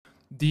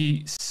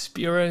the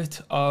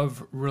spirit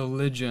of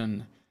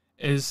religion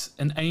is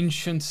an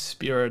ancient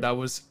spirit that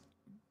was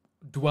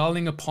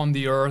dwelling upon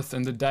the earth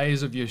in the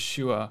days of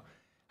Yeshua.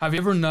 Have you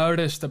ever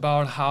noticed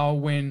about how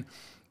when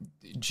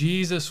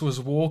Jesus was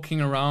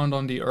walking around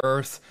on the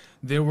earth,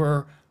 there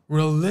were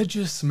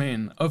religious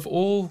men of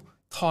all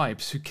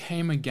types who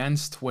came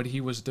against what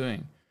he was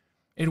doing?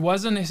 It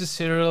wasn't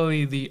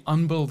necessarily the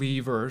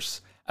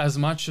unbelievers as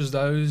much as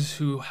those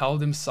who held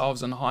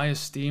themselves in high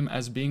esteem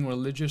as being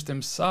religious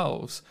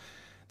themselves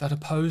that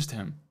opposed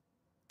him.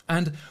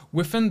 And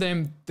within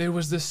them, there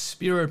was this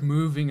spirit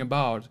moving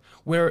about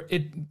where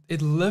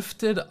it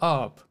lifted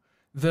up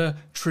the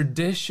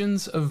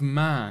traditions of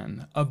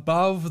man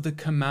above the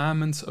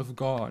commandments of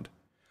God,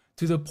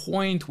 to the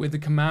point where the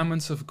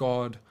commandments of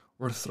God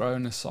were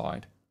thrown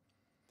aside.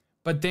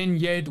 But then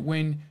yet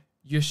when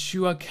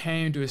Yeshua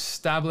came to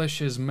establish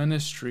his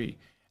ministry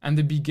and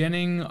the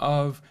beginning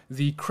of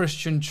the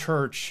Christian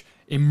church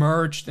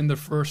emerged in the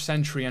first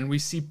century, and we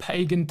see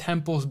pagan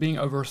temples being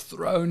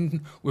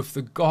overthrown with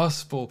the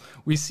gospel.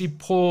 We see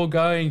Paul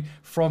going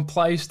from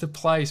place to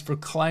place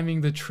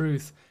proclaiming the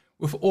truth.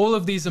 With all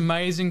of these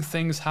amazing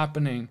things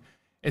happening,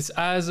 it's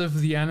as if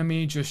the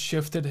enemy just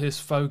shifted his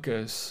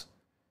focus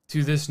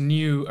to this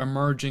new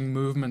emerging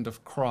movement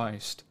of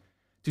Christ,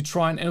 to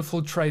try and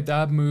infiltrate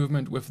that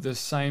movement with the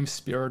same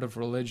spirit of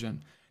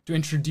religion, to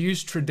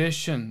introduce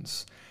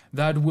traditions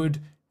that would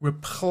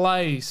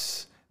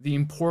replace the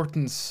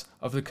importance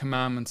of the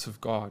commandments of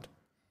God,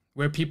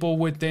 where people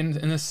would then,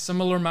 in a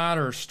similar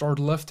manner, start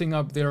lifting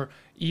up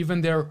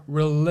even their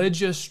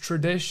religious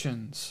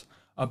traditions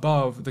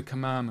above the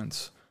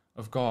commandments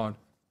of God.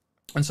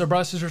 And so,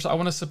 brothers and sisters, I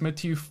want to submit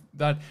to you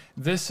that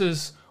this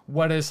is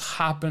what has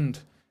happened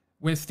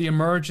with the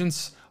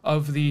emergence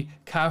of the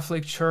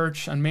Catholic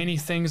Church and many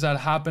things that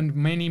happened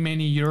many,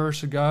 many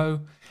years ago.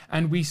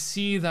 And we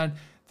see that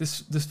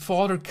this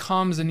Father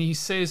comes and he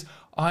says,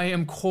 I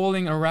am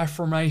calling a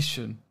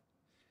reformation.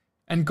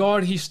 And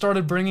God, he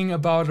started bringing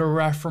about a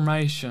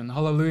reformation.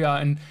 Hallelujah.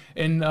 And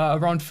in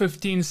around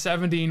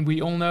 1517,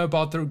 we all know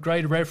about the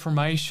great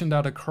reformation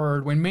that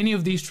occurred when many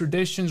of these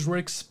traditions were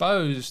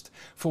exposed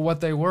for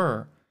what they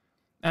were.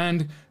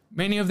 And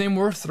many of them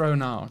were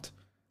thrown out.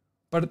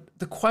 But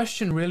the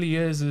question really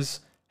is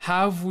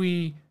have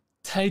we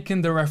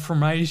taken the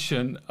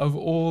reformation of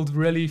old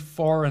really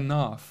far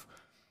enough?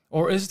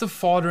 Or is the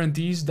Father in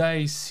these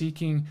days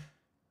seeking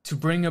to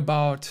bring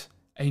about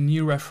a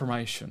new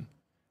reformation?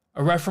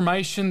 A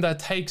reformation that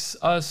takes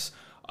us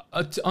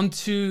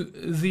unto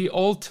the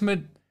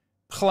ultimate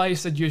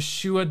place that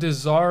Yeshua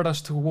desired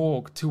us to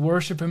walk, to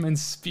worship him in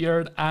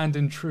spirit and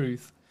in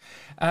truth.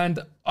 And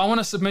I want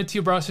to submit to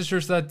you, brothers and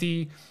sisters, that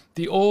the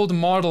old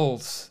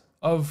models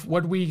of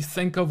what we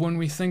think of when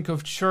we think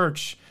of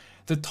church,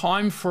 the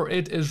time for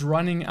it is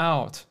running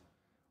out.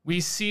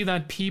 We see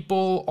that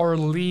people are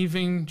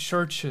leaving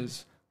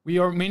churches.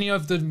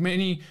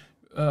 Many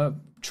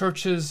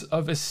churches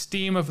of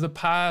esteem of the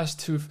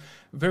past who've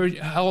very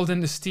held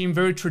in esteem,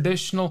 very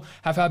traditional,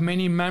 have had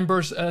many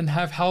members and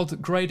have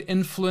held great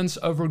influence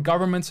over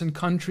governments and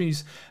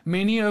countries.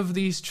 Many of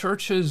these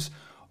churches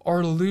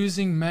are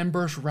losing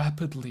members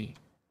rapidly.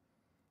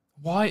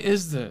 Why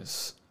is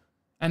this?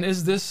 And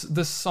is this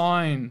the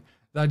sign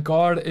that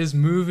God is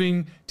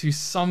moving to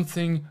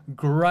something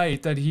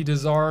great that he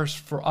desires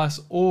for us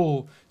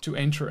all to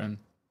enter in?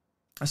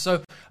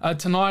 So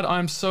tonight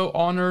I'm so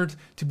honored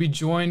to be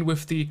joined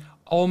with the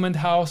Almond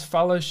House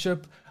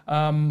Fellowship.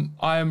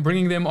 I am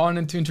bringing them on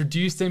and to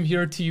introduce them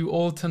here to you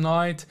all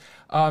tonight.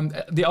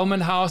 The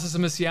Almond House is a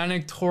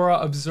Messianic Torah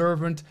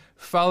observant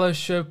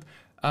fellowship,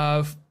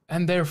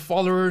 and they're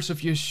followers of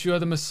Yeshua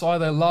the Messiah.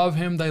 They love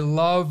him. They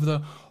love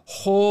the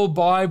whole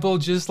Bible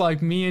just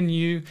like me and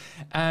you.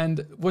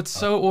 And what's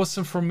so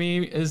awesome for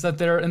me is that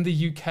they're in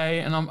the UK,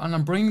 and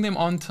I'm bringing them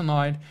on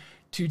tonight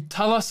to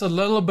tell us a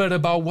little bit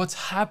about what's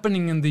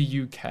happening in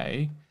the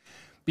UK,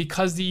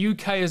 because the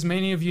UK, as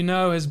many of you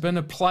know, has been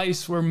a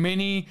place where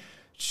many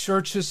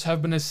churches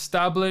have been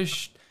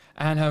established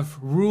and have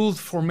ruled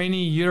for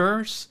many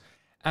years.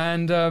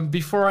 And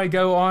before I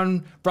go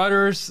on,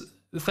 brothers,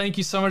 thank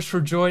you so much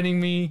for joining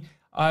me.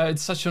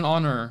 It's such an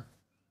honor.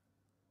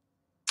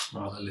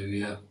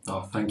 Hallelujah.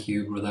 Oh, thank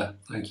you, brother.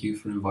 Thank you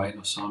for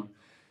inviting us on.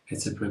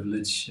 It's a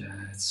privilege.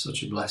 It's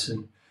such a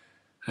blessing.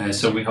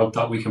 So we hope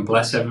that we can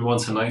bless everyone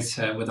tonight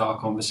with our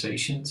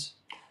conversations.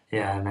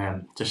 Yeah,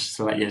 and just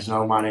to let you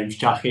know, my name's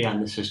Jackie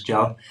and this is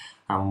Joe,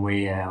 and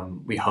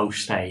we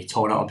host a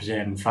Torah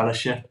Observing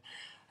Fellowship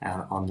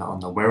on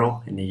the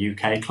Wirral in the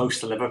UK, close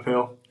to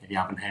Liverpool, if you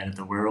haven't heard of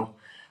the Wirral.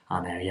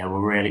 And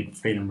we're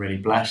feeling really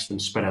blessed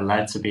and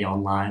spirit-led to be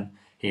online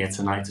here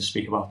tonight to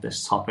speak about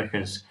this topic,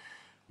 as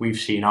we've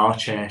seen our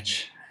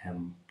church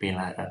being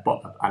an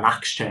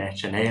Acts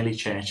church, an early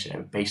church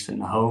based in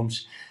the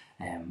homes,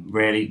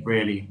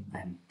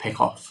 really pick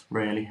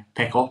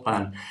up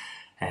and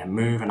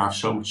move and have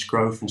so much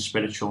growth and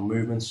spiritual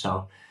movement.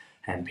 So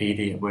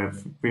PD,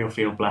 we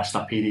feel blessed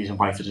that PD's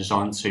invited us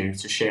on to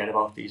share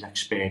about these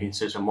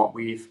experiences and what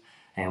we've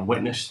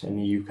witnessed in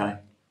the UK.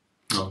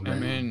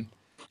 Amen.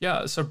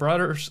 Yeah, so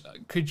brothers,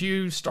 could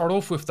you start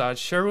off with that?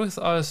 Share with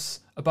us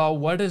about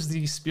what is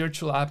the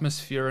spiritual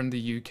atmosphere in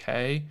the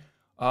UK,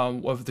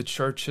 of the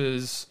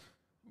churches.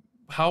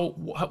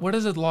 What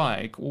is it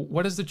like?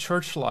 What is the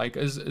church like?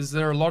 Is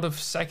there a lot of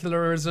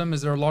secularism?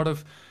 Is there a lot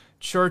of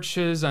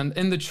churches? And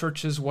in the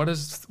churches, what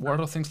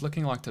are things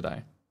looking like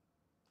today?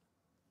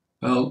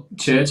 Well,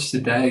 church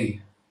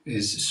today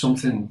is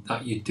something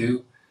that you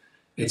do.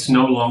 It's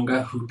no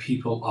longer who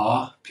people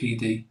are,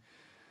 PD.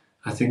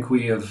 I think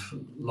we have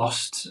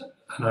lost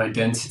an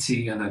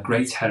identity and a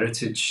great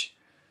heritage,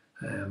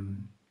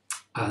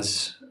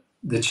 as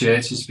the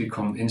church has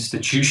become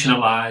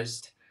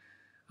institutionalized,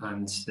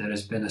 and there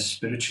has been a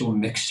spiritual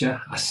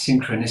mixture, a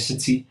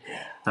synchronicity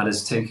that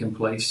has taken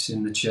place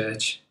in the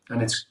church.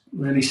 And it's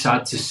really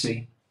sad to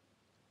see.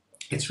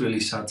 It's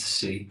really sad to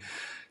see.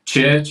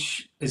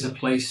 Church is a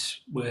place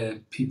where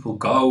people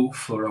go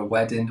for a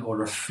wedding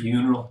or a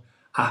funeral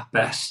at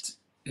best.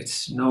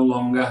 It's no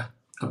longer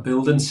a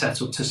building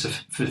set up to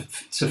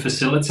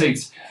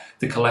facilitate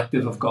the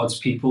collective of God's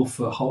people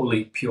for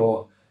holy,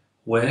 pure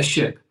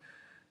worship.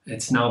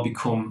 It's now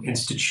become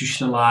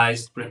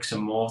institutionalized, bricks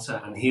and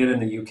mortar. And here in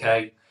the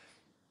UK,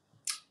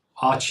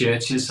 our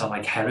churches are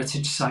like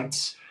heritage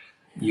sites.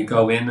 You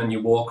go in and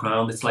you walk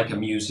around, it's like a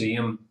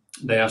museum.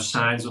 They have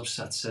signs up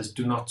that says,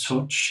 do not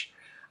touch.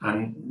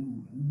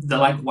 And they're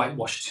like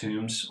whitewashed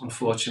tombs,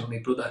 unfortunately,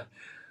 brother,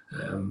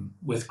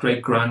 with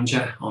great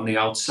grandeur on the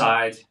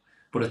outside,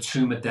 but a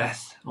tomb of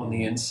death on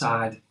the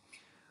inside.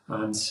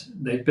 And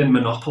they've been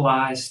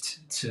monopolized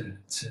to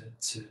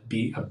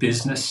be a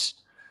business.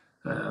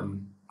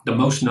 The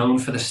most known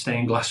for the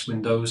stained glass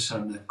windows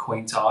and the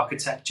quaint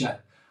architecture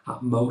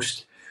at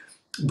most.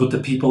 But the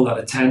people that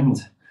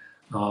attend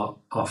are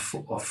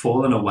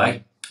falling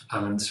away.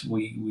 And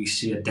we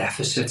see a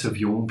deficit of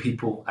young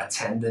people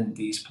attending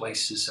these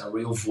places, a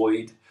real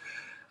void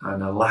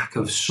and a lack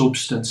of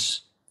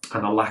substance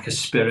and a lack of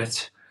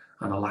spirit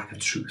and a lack of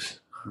truth.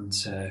 And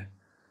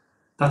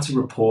that's a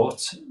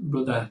report,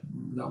 brother,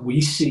 that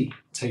we see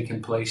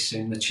taking place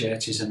in the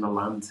churches in the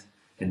land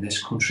in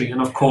this country.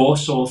 And of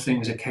course, all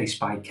things are case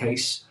by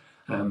case.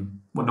 We're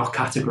not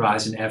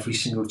categorizing every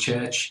single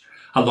church.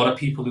 A lot of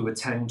people who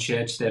attend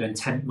church, their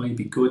intent may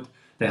be good.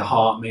 Their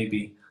heart may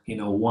be,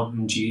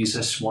 wanting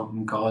Jesus,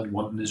 wanting God,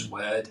 wanting his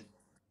word.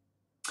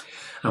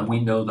 And we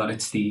know that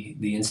it's the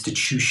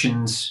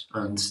institutions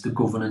and the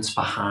governance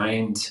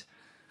behind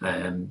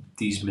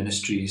these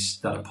ministries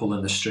that are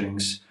pulling the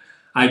strings.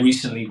 I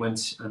recently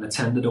went and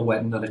attended a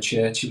wedding at a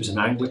church. It was an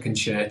Anglican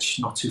church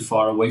not too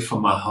far away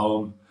from my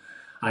home.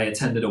 I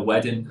attended a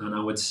wedding, and I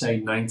would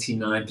say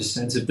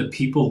 99% of the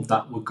people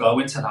that were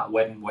going to that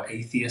wedding were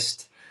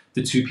atheist.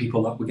 The two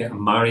people that were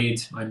getting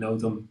married, I know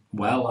them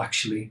well,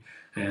 actually.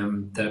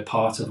 They're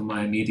part of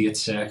my immediate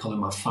circle in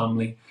my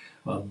family.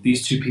 Well,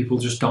 these two people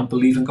just don't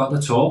believe in God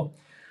at all.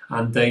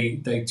 And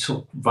they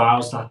took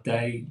vows that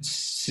day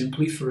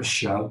simply for a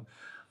show.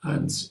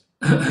 And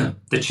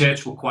the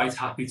church were quite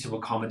happy to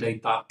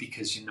accommodate that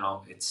because,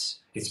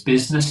 it's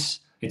business.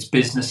 It's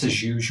business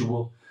as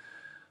usual.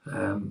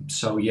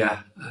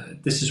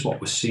 This is what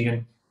we're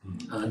seeing.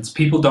 And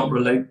people don't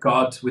relate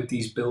God with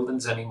these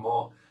buildings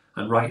anymore,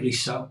 and rightly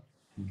so.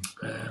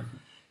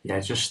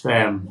 Just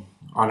on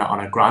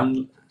a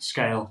grand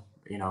scale,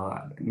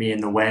 me in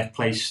the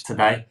workplace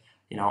today,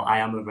 I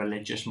am a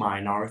religious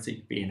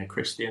minority, being a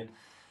Christian,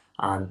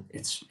 and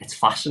it's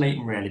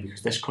fascinating really,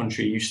 because this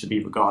country used to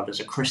be regarded as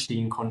a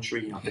Christian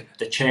country,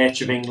 the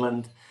Church of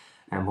England,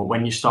 but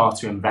when you start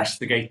to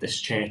investigate this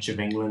Church of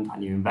England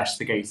and you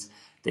investigate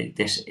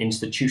this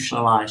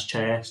institutionalized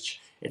church,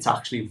 it's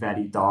actually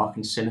very dark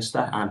and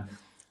sinister. And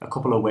a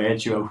couple of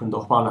words you opened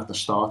up on at the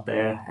start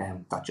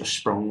there, that just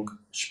sprung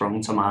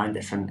to mind,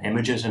 different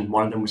images, and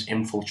one of them was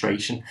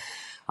infiltration.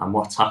 And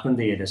what's happened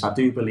here is, I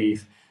do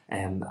believe,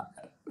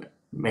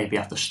 maybe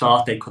at the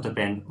start they could have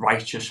been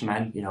righteous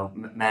men,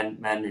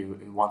 men who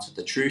wanted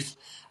the truth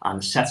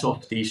and set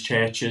up these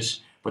churches,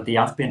 but they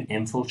have been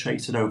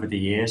infiltrated over the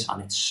years.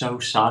 And it's so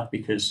sad,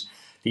 because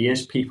there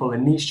is people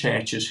in these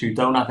churches who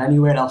don't have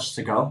anywhere else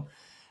to go,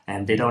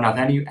 and they don't have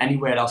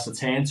anywhere else to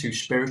turn to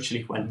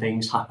spiritually when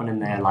things happen in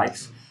their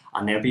life,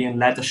 and they're being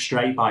led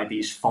astray by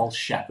these false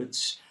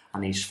shepherds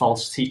and these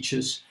false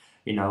teachers.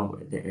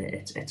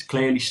 It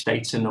clearly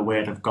states in the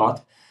Word of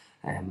God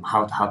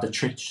how the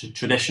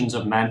traditions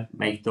of men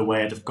make the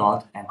Word of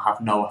God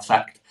have no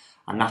effect.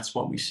 And that's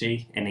what we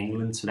see in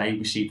England today.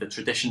 We see the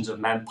traditions of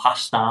men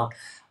passed down,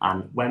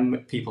 and when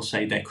people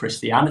say they're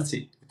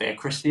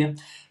Christian,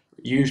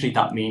 usually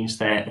that means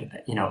they're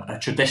a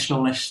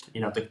traditionalist,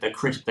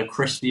 the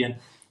Christian,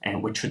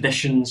 with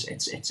traditions.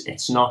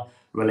 It's not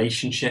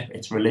relationship,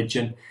 it's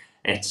religion,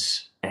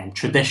 it's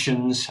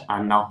traditions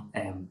and not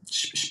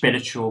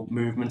spiritual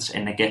movements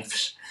in the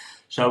gifts.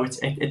 So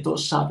it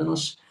does sadden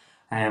us,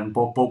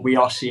 but we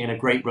are seeing a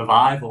great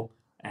revival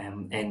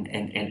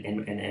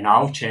in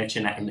our church,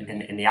 in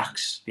the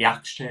Acts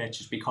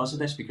churches, because of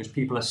this, because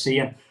people are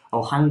seeing,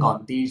 oh, hang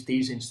on,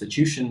 these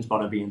institutions that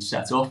are being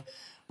set up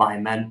by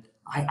men,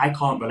 I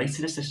can't relate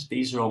to this.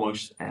 These are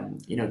almost,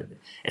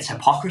 it's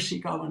hypocrisy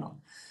going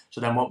on.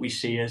 So then what we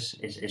see is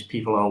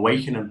people are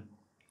awakening,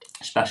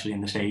 especially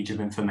in this age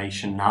of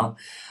information now,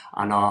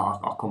 and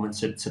are coming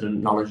to the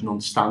knowledge and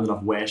understanding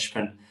of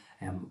worshipping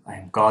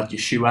God,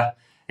 Yeshua,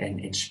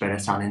 in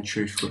spirit and in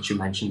truth, which you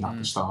mentioned at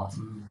the start.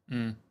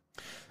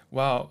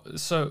 Wow.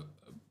 So,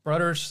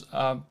 brothers,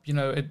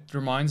 it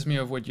reminds me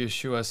of what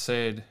Yeshua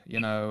said.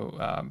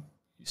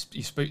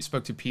 He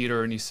spoke to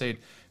Peter and he said,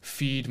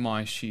 "Feed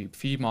my sheep,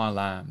 feed my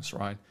lambs,"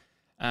 right?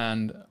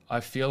 And I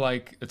feel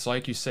like it's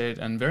like you said,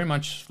 and very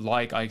much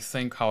like I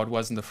think how it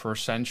was in the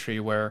first century,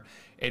 where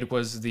it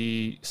was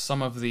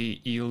some of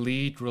the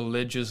elite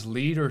religious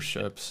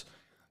leaderships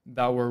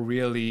that were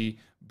really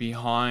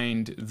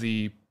behind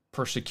the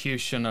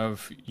persecution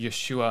of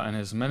Yeshua and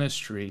his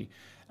ministry.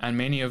 And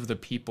many of the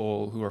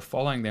people who were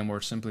following them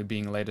were simply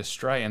being led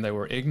astray, and they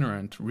were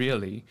ignorant,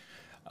 really,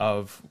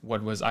 of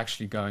what was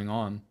actually going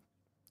on.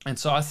 And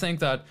so I think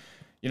that,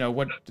 I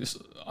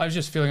was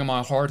just feeling in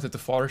my heart that the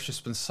Father's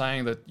just been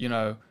saying that,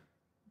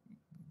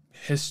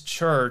 his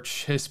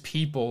church, his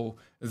people,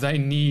 they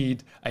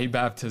need a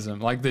baptism.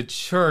 Like the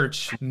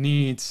church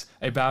needs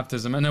a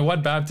baptism. And then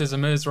what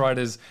baptism is, right,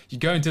 is you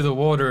go into the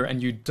water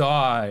and you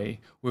die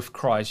with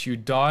Christ. You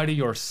die to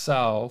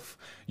yourself,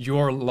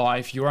 your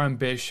life, your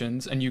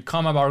ambitions, and you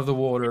come up out of the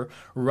water,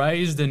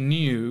 raised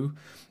anew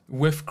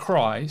with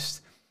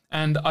Christ.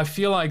 And I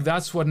feel like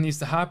that's what needs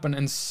to happen.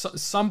 And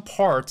some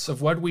parts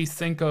of what we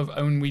think of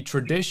when we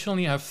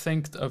traditionally have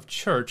think of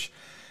church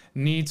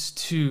needs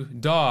to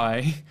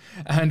die,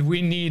 and we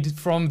need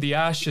from the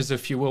ashes,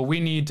 if you will, we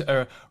need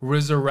a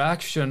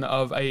resurrection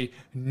of a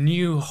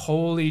new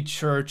holy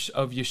church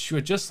of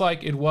Yeshua, just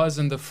like it was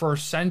in the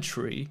first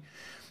century.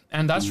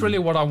 And that's really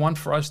what I want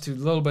for us to a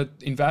little bit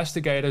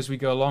investigate as we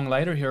go along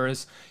later here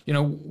is,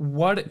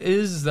 what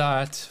is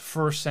that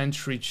first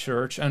century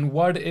church, and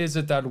what is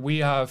it that we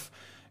have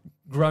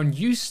grown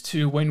used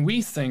to when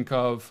we think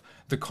of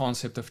the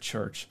concept of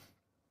church?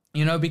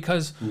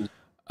 Because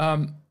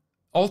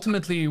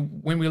ultimately,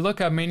 when we look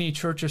at many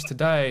churches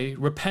today,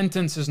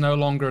 repentance is no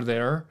longer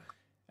there.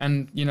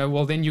 And,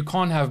 then you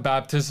can't have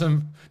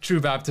baptism,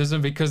 true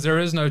baptism, because there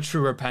is no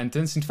true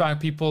repentance. In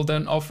fact, people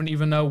don't often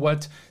even know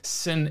what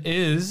sin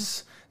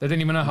is. They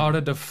don't even know how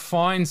to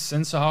define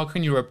sin. So how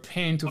can you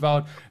repent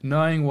without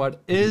knowing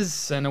what is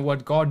sin and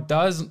what God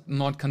does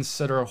not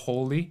consider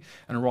holy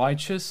and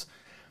righteous?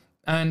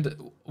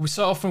 And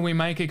so often we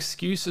make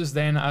excuses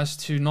then as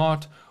to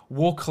not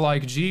walk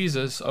like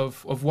Jesus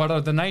of what are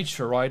the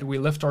nature, right? We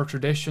lift our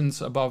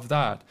traditions above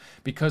that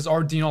because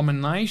our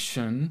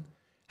denomination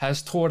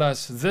has taught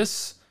us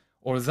this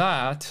or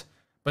that.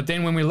 But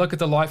then when we look at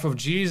the life of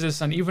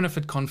Jesus, and even if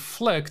it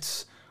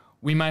conflicts,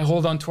 we may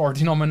hold on to our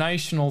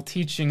denominational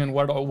teaching and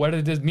what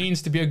it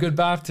means to be a good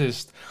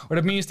Baptist, what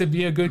it means to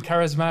be a good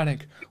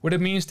charismatic, what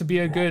it means to be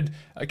a good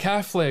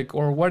Catholic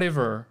or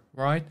whatever,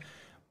 right?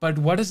 But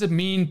what does it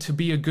mean to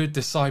be a good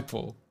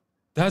disciple?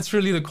 That's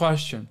really the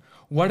question.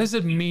 What does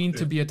it mean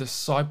to be a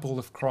disciple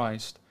of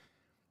Christ?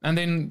 And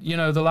then,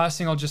 the last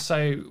thing I'll just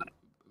say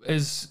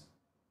is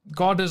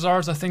God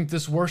desires, I think,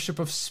 this worship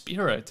of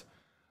spirit,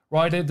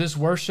 right? This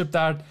worship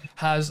that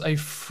has a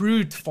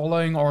fruit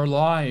following our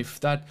life,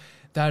 that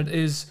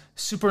is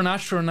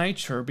supernatural in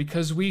nature,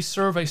 because we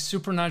serve a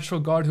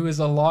supernatural God who is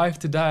alive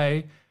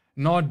today,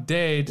 not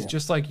dead,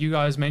 just like you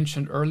guys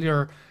mentioned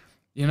earlier.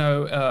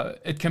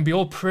 It can be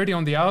all pretty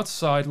on the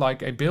outside,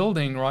 like a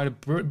building, right?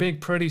 A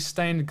big, pretty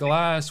stained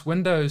glass,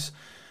 windows.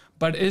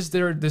 But is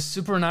there the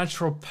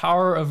supernatural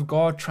power of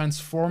God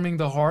transforming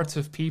the hearts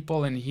of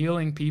people and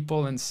healing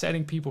people and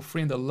setting people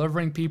free and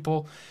delivering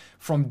people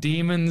from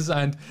demons?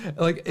 And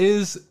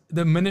is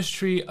the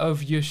ministry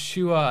of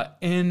Yeshua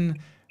in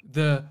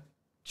the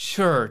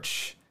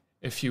church,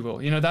 if you will?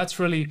 That's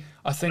really,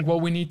 I think,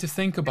 what we need to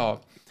think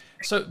about.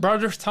 So,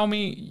 brothers, tell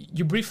me,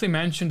 you briefly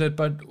mentioned it,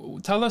 but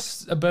tell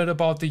us a bit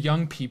about the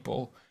young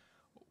people.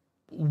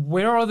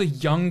 Where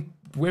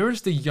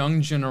is the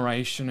young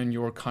generation in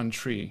your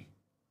country?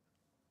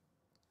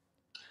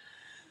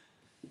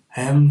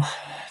 The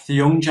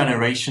young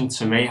generation,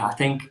 to me, I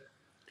think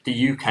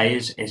the UK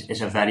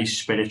is a very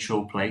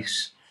spiritual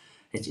place.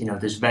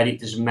 There's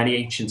many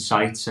ancient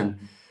sites,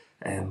 and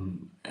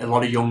a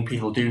lot of young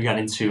people do get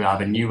into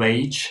a new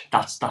age.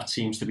 That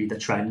seems to be the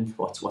trend.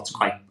 What's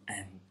quite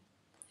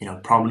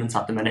prominent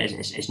at the minute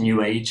is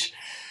New Age.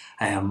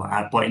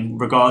 But in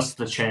regards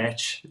to the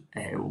church,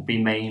 it will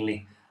be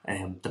mainly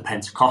the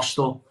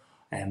Pentecostal,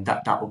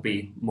 that will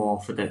be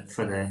more for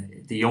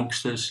the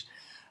youngsters.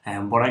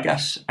 But I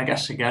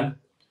guess again,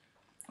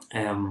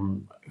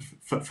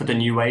 for the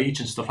New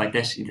Age and stuff like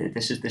this,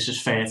 this is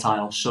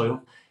fertile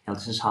soil.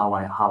 This is how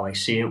I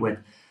see it. With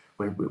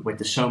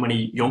there's so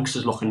many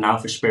youngsters looking now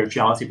for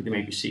spirituality, but they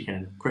may be seeking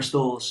in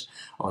crystals,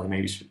 or they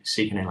may be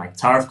seeking in like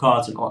tarot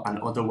cards and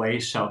other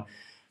ways. So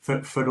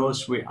for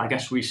us, I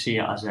guess we see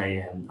it as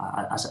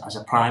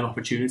a prime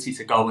opportunity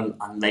to go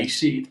and lay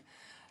seed.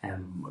 A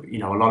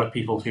lot of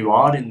people who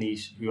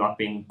have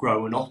been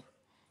growing up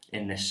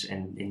in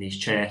these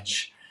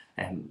church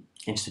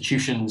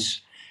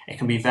institutions, it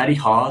can be very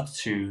hard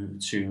to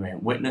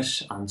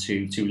witness and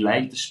to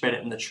lay the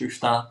spirit and the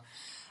truth down.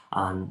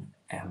 and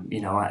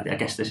I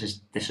guess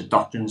this are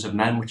doctrines of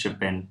men which have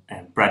been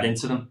bred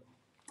into them,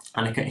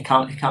 and it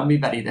can be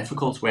very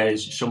difficult.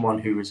 Whereas someone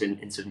who is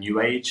into the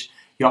New Age,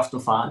 you often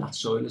find that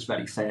soil is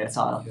very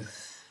fertile,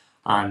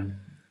 and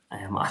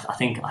I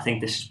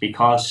think this is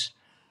because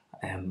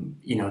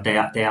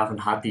they haven't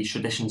had these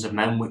traditions of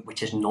men,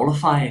 which is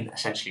nullifying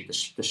essentially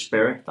the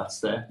spirit that's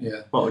there.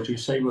 Yeah. What would you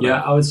say?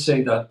 I would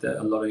say that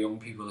a lot of young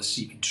people are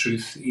seeking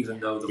truth, even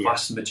though the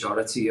vast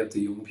majority of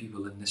the young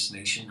people in this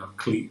nation are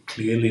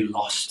clearly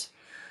lost.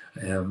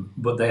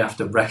 But they have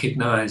to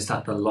recognise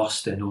that they're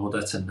lost in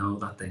order to know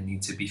that they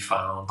need to be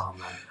found.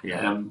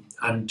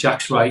 And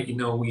Jack's right.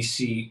 We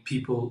see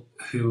people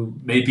who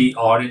maybe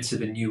are into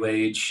the New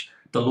Age.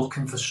 They're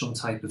looking for some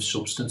type of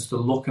substance. They're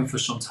looking for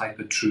some type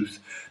of truth.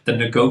 They're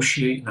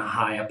negotiating a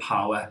higher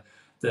power.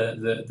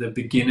 They're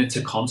beginning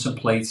to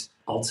contemplate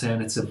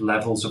alternative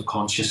levels of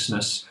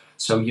consciousness.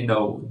 So,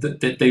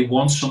 they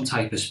want some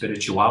type of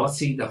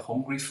spirituality. They're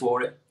hungry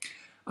for it.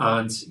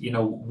 And,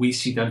 we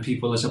see them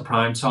people as a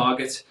prime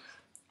target.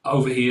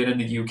 Over here in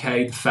the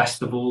UK, the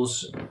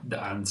festivals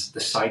and the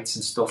sites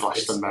and stuff,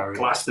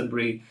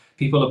 Glastonbury,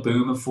 people are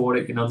booming for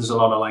it. There's a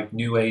lot of like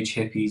New Age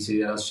hippies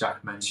here, as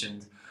Jack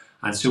mentioned.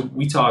 And so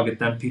we target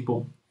them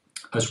people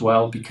as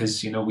well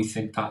because, we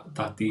think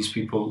that these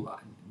people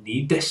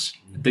need this.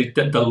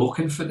 They're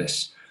looking for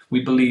this.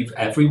 We believe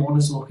everyone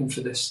is looking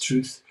for this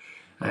truth.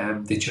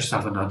 They just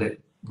haven't had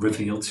it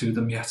revealed to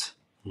them yet.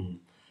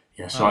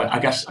 Yeah, so I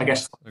guess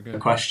the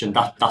question,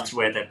 that's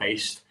where they're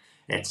based.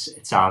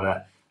 It's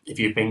either if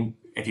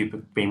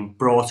you've been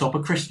brought up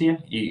a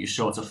Christian, you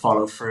sort of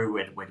follow through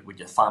with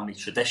your family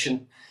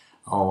tradition,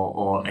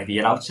 or if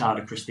you're outside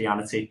of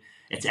Christianity,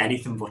 it's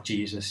anything but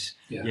Jesus.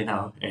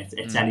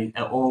 It's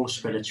all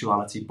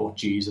spirituality but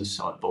Jesus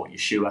or but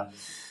Yeshua.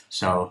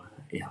 So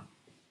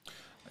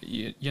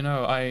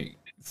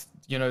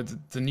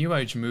the New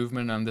Age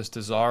movement and this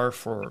desire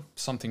for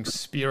something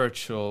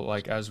spiritual,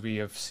 like as we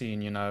have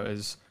seen,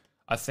 is,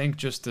 I think,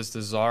 just this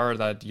desire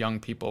that young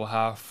people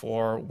have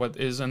for what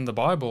is in the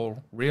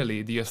Bible,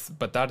 really.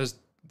 But that is,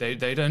 they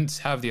don't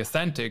have the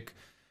authentic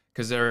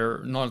because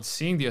they're not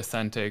seeing the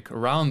authentic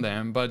around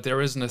them. But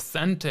there is an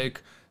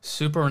authentic,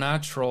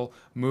 supernatural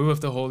move of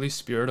the Holy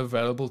Spirit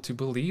available to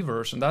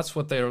believers, and that's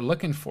what they are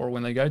looking for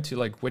when they go to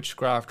like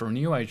witchcraft or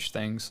New Age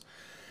things.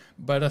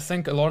 But I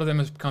think a lot of them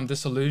have become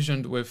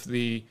disillusioned with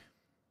the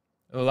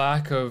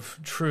lack of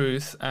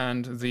truth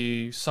and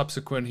the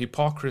subsequent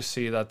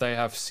hypocrisy that they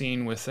have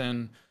seen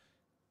within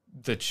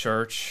the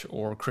church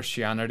or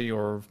Christianity,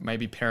 or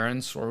maybe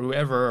parents or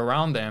whoever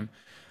around them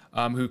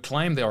who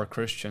claim they are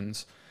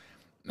Christians.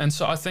 And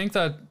so I think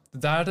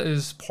that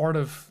is part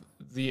of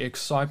the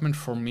excitement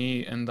for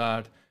me, in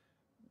that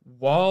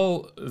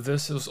while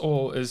this is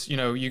all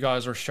you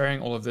guys are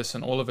sharing all of this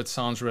and all of it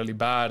sounds really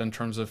bad in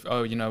terms of,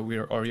 our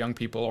young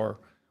people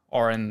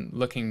are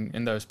looking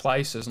in those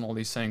places and all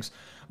these things.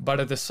 But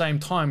at the same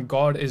time,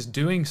 God is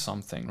doing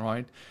something,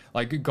 right?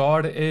 Like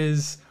God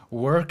is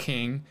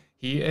working.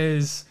 He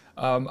is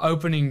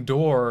opening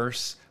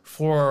doors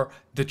for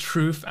the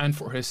truth and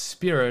for his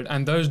spirit.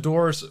 And those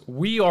doors,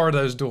 we are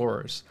those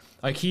doors.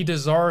 Like he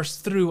desires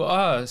through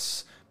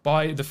us,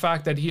 by the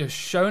fact that he has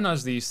shown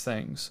us these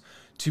things,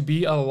 to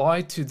be a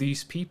light to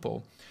these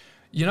people.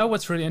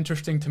 What's really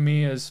interesting to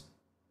me is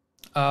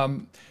a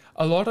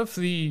lot of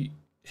the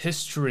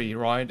history,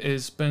 right,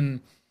 has been,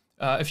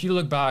 if you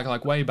look back,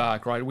 like way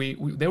back, right,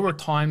 there were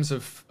times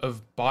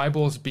of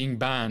Bibles being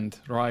banned,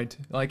 right,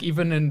 like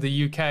even in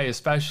the UK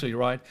especially,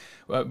 right,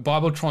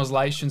 Bible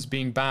translations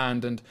being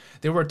banned. And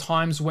there were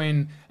times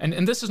when,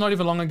 and this is not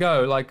even long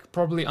ago, like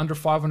probably under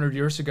 500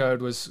 years ago,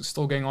 it was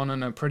still going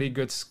on a pretty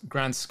good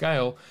grand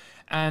scale,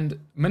 and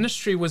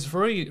ministry was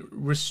very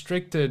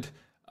restricted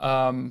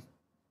to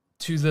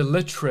the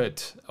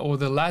literate or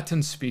the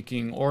Latin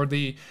speaking, or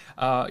the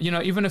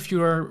even if you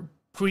were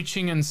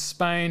preaching in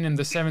Spain in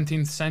the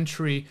 17th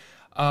century,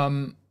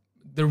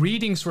 the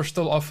readings were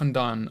still often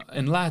done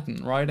in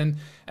Latin, right?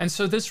 And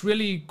so this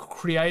really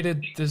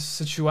created this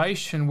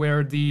situation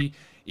where the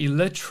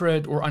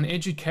illiterate or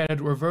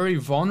uneducated were very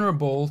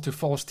vulnerable to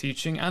false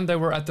teaching, and they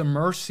were at the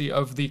mercy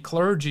of the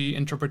clergy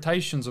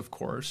interpretations, of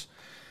course.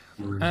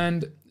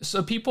 And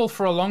so people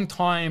for a long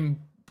time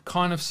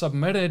kind of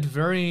submitted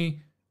very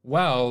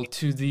well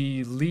to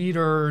the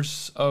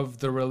leaders of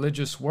the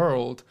religious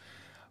world.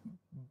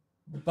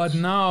 But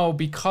now,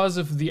 because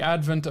of the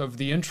advent of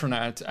the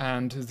internet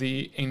and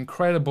the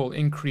incredible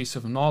increase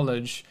of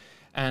knowledge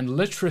and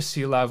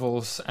literacy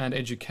levels and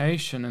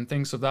education and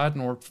things of that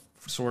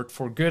sort,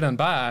 for good and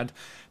bad,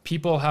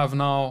 people have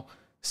now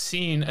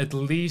seen at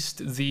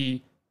least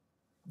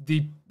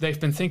they've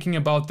been thinking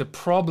about the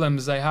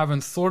problems they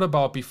haven't thought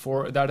about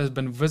before, that has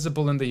been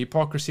visible in the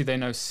hypocrisy they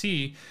now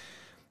see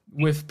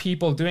with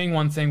people doing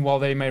one thing while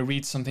they may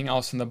read something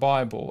else in the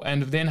Bible,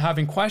 and then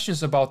having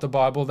questions about the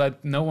Bible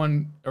that no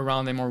one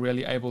around them are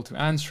really able to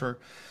answer.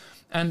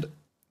 And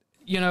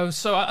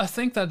so I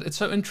think that it's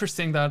so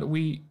interesting that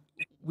we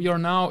are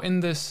now in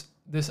this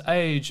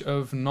age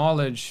of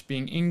knowledge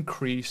being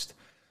increased,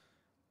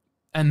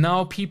 and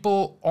now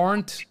people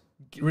aren't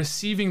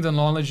receiving the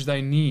knowledge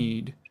they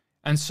need,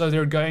 and so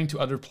they're going to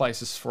other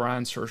places for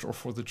answers or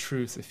for the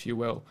truth, if you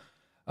will.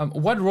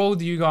 What role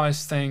do you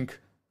guys think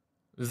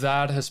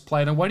that has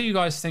played, and what do you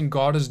guys think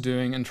God is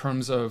doing in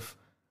terms of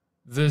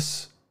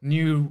this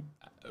new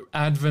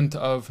advent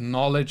of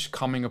knowledge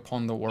coming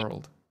upon the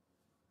world?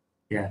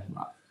 Yeah,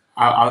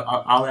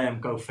 I'll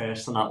go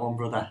first on that one,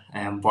 brother.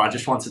 But I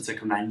just wanted to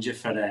commend you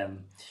for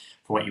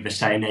what you were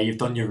saying there. You've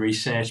done your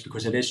research,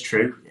 because it is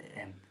true.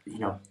 You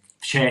know,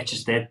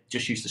 churches did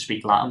just used to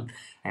speak Latin.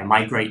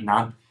 My great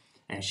nan,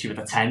 she would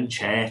attend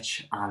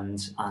church, and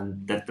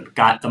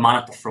the man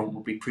at the front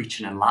would be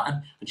preaching in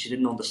Latin, and she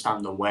didn't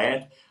understand the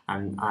word.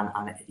 And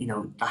you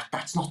know,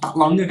 that's not that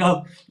long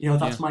ago. You know,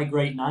 that's my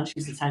great nan. She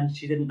used to attend.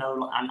 She didn't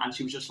know, and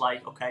she was just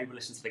like, okay, we'll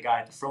listen to the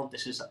guy at the front.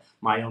 This is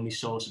my only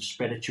source of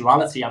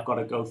spirituality. I've got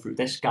to go through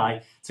this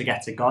guy to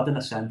get to God, in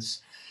a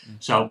sense.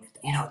 So,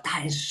 you know,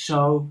 that is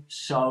so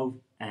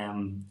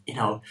you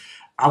know,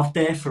 out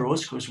there for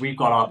us, because we've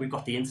got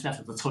the internet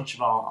at the touch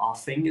of our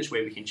fingers,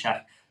 where we can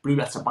check Blue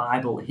Letter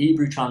Bible,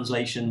 Hebrew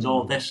translations,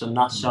 all this and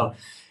that. So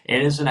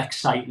it is an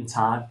exciting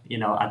time. You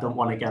know, I don't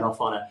want to get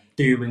off on a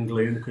doom and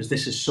gloom, because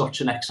this is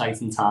such an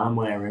exciting time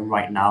we're in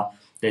right now.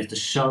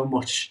 There's so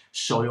much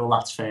soil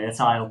that's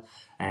fertile.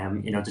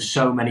 You know, there's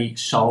so many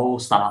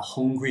souls that are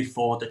hungry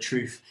for the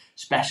truth,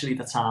 especially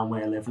the time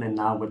we're living in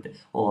now, with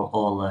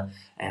all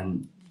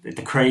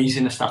the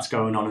craziness that's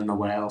going on in the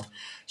world.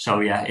 So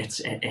yeah, it's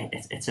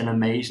an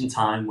amazing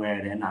time we're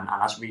in, and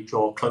as we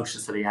draw closer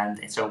to the end,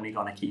 it's only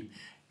going to keep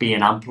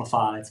being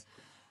amplified.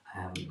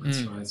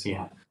 That's right.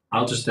 Yeah.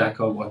 I'll just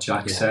echo what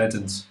Jack said,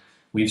 and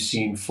we've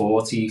seen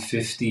 40,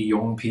 50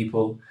 young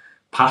people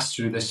pass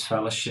through this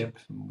fellowship.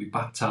 We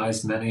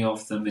baptized many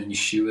of them in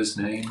Yeshua's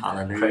name.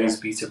 Hallelujah. Praise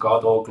be to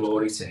God, all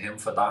glory to him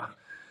for that.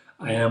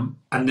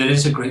 And there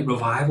is a great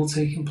revival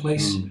taking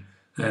place.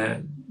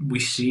 We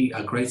see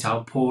a great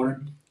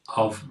outpouring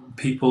of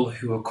people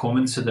who are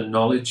coming to the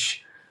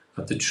knowledge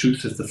of the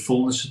truth of the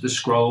fullness of the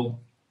scroll,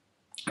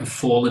 and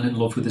fallen in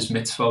love with his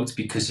mitzvot,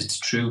 because it's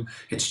true,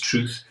 it's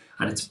truth,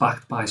 and it's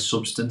backed by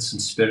substance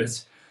and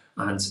spirit,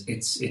 and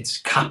it's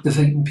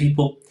captivating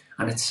people,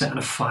 and it's setting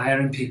a fire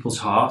in people's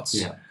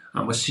hearts.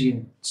 And we're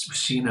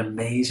seeing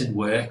amazing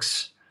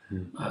works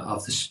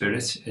of the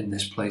Spirit in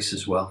this place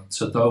as well.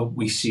 So though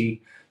we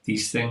see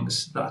these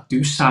things that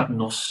do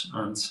sadden us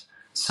and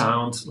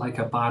sound like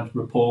a bad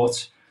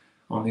report,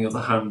 on the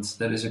other hand,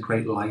 there is a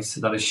great light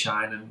that is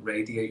shining,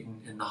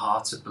 radiating in the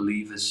hearts of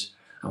believers,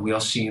 and we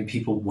are seeing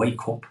people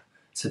wake up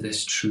to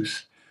this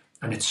truth,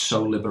 and it's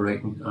so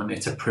liberating, and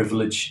it's a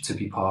privilege to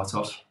be part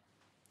of.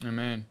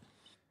 Amen.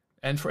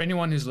 And for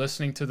anyone who's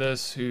listening to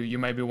this, who you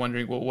may be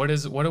wondering, well, what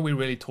are we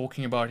really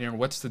talking about here?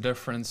 What's the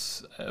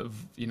difference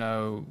of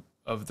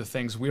the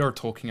things we are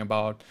talking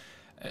about?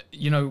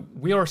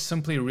 We are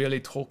simply really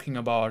talking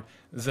about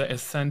the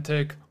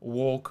authentic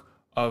walk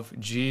of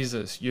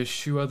Jesus,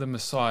 Yeshua the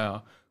Messiah,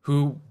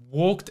 who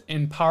walked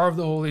in power of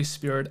the Holy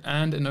Spirit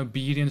and in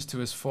obedience to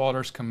his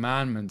Father's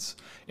commandments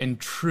in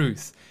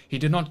truth. He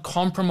did not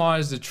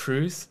compromise the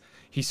truth.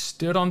 He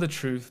stood on the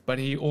truth, but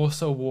he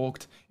also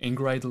walked in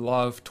great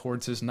love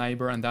towards his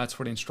neighbor, and that's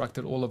what he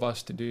instructed all of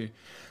us to do.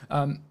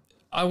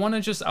 I want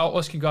to just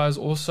ask you guys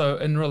also,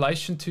 in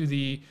relation to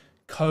the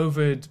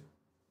COVID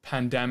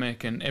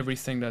pandemic and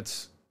everything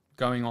that's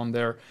going on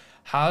there,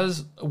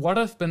 what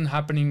has been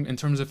happening in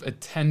terms of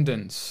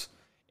attendance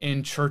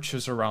in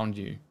churches around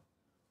you?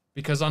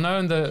 Because I know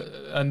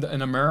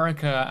in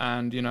America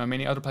and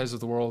many other places of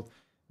the world,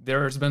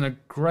 there's been a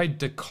great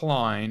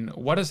decline.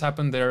 What has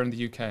happened there in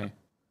the UK?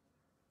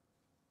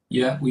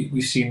 Yeah,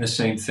 we've seen the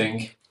same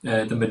thing.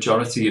 The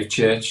majority of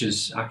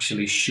churches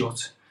actually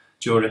shut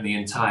during the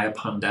entire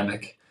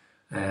pandemic.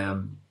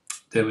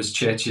 There was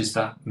churches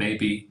that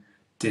maybe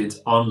did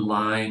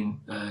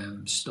online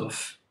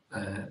stuff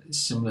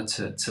similar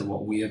to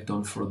what we have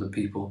done for other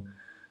people,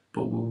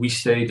 but we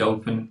stayed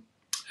open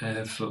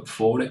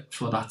for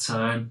that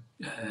time.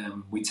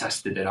 We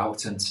tested it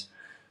out, and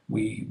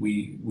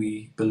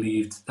we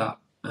believed that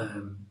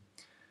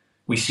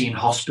we've seen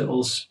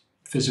hospitals,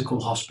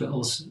 physical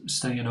hospitals,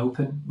 staying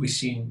open. We've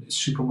seen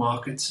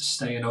supermarkets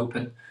staying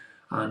open,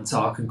 and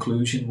our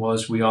conclusion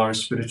was we are a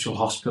spiritual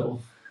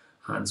hospital,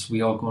 and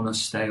we are going to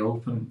stay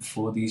open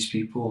for these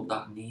people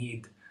that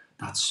need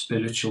that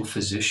spiritual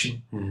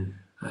physician.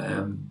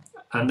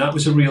 And that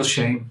was a real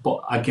shame.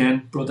 But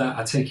again, brother,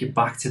 I take you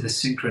back to the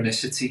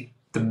synchronicity,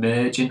 the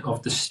merging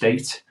of the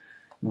state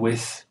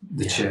with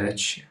the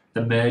church,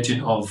 the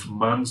merging of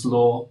man's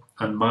law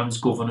and man's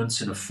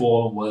governance in a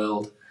fallen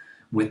world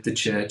with the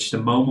church. The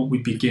moment we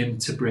begin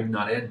to bring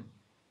that in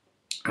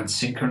and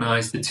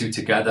synchronize the two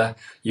together,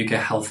 you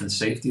get health and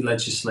safety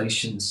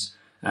legislations.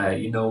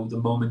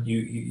 The moment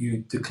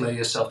you declare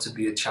yourself to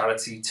be a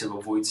charity to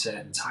avoid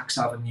certain tax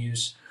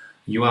avenues,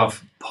 you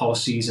have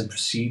policies and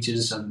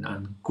procedures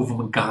and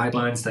government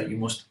guidelines that you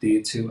must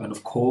adhere to. And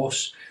of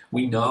course,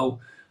 we know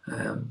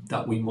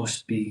that we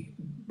must be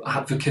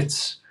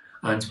advocates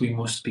and we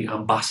must be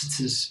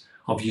ambassadors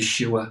of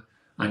Yeshua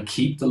and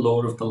keep the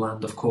law of the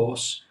land, of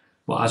course.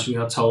 But as we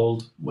are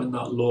told, when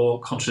that law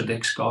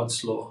contradicts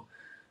God's law,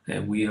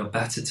 we are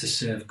better to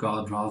serve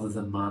God rather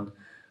than man,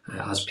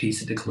 as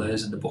Peter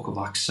declares in the book of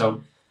Acts.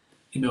 So,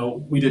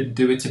 we didn't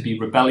do it to be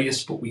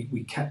rebellious, but we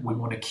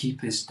want to keep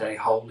his day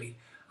holy.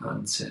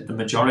 And the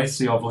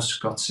majority of us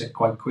got sick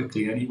quite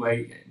quickly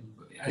anyway.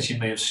 As you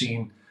may have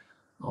seen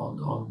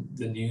on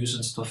the news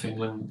and stuff,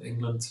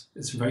 England,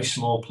 it's a very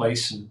small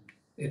place, and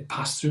it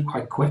passed through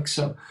quite quick.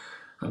 So,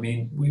 I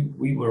mean,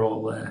 we were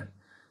all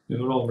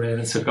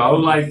ready to go,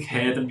 like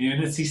herd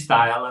immunity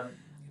style, and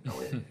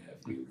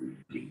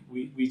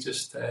we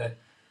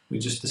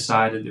just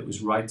decided it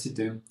was right to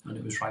do, and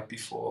it was right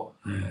before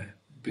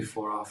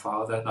our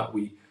Father, that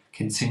we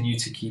continue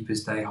to keep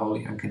his day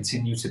holy and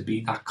continue to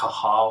be that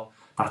kahal,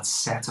 that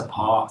set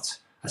apart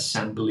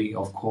assembly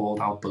of called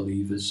out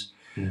believers.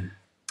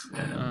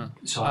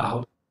 So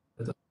how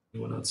you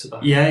want to answer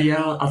that?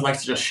 Yeah, I'd like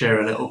to just share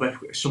a little bit,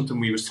 something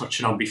we was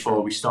touching on before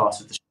we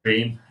started the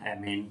stream. I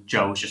mean,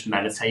 Joe was just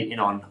meditating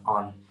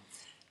on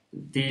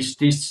these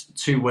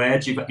two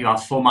words. You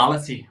have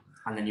formality,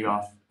 and then you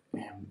have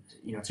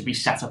to be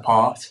set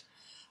apart.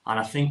 And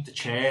I think the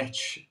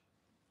church,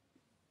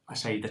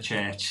 as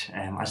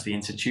the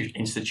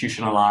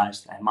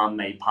institutionalized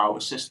man-made power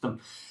system,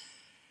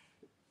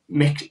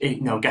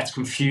 gets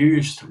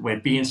confused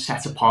with being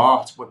set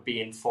apart, with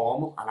being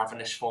formal and having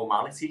this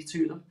formality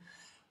to them,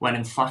 when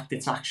in fact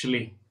it's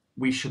actually,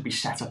 we should be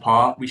set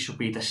apart. We should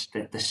be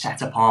the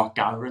set apart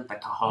gathering, the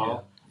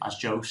kahal, as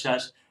Joe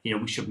says.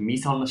 We should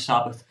meet on the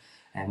Sabbath,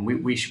 and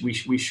we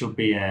should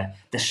be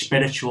the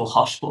spiritual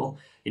hospital.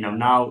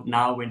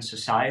 Now in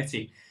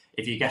society,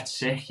 if you get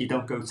sick, you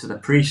don't go to the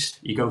priest,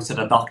 you go to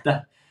the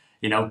doctor.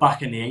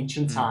 Back in the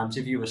ancient times,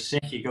 if you were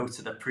sick, you go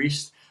to the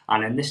priest.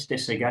 And then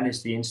this again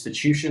is the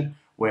institution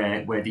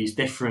where these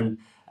different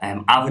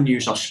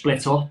avenues are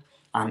split up,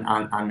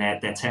 and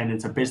they're turned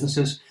into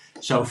businesses.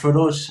 So for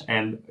us,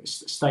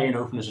 staying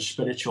open as a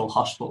spiritual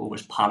hospital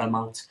was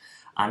paramount.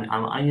 And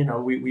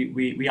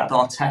we had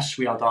our tests,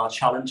 we had our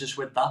challenges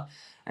with that.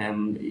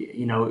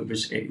 It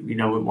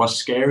was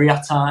scary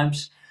at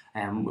times.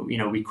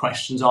 We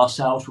questioned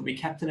ourselves, but we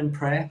kept it in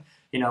prayer.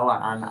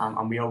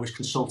 And we always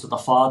consulted the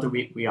Father.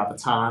 We had a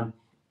time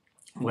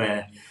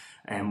where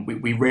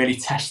we really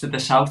tested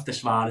this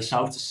virus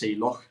out to see,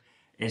 look,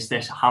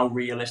 how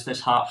real is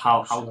this?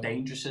 How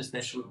dangerous is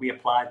this? We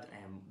applied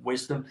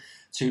wisdom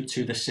to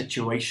the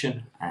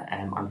situation,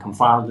 and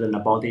confounded in the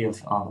body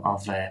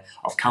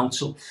of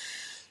counsel.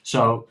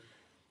 So,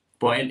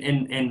 but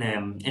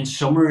in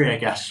summary, I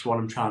guess what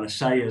I'm trying to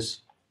say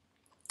is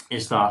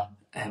that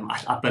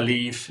I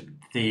believe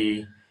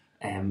the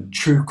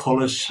true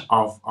colours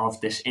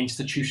of this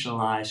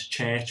institutionalized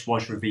church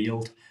was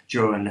revealed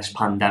during this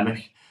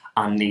pandemic,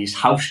 and these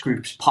house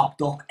groups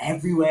popped up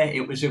everywhere.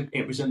 It was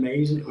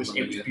amazing. It was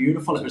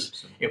beautiful. It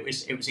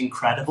was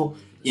incredible.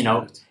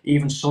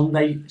 Even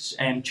Sunday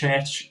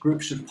church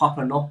groups were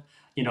popping up.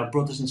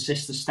 Brothers and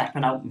sisters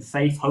stepping out in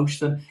faith,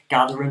 hosting,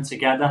 gathering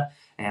together,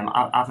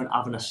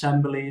 having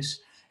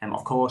assemblies.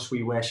 Of course,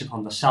 we worship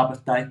on the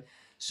Sabbath day.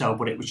 So,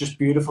 but it was just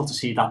beautiful to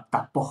see that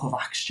Book of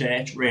Acts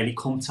church really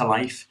come to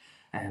life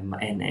in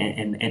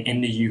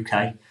the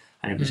UK,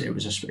 and it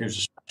was a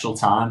special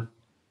time.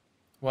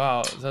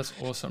 Wow, that's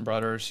awesome,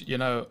 brothers. It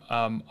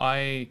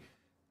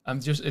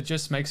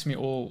just makes me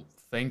all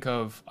think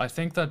of. I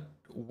think that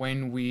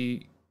when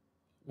we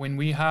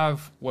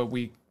have what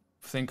we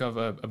think of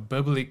a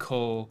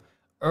biblical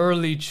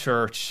early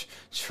church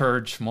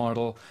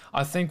model,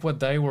 I think what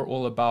they were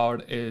all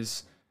about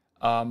is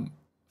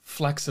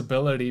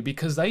flexibility,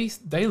 because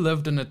they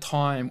lived in a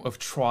time of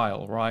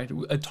trial, right?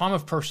 A time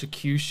of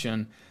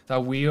persecution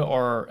that we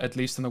are, at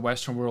least in the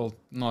Western world,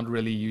 not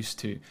really used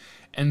to.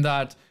 And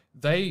that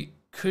they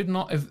could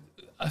not,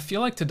 I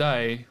feel like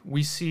today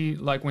we see,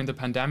 like when the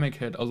pandemic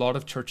hit, a lot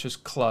of churches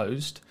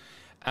closed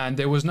and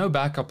there was no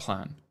backup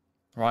plan,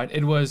 right?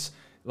 It was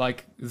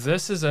like,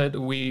 this is it,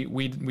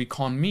 we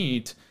can't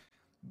meet.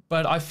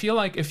 But I feel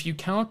like if you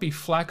cannot be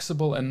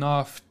flexible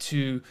enough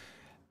to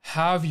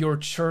have your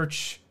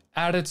church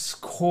at its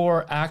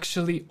core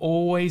actually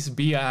always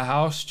be a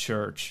house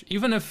church,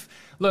 even if,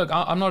 look,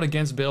 I'm not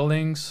against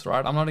buildings,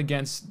 right? I'm not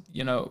against,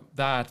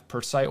 that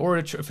per se, or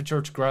if a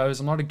church grows,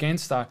 I'm not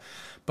against that.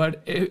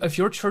 But if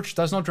your church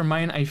does not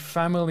remain a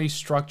family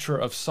structure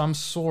of some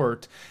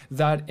sort,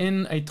 that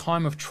in a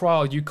time of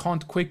trial, you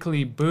can't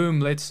quickly, boom,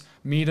 let's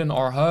meet in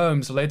our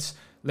homes, let's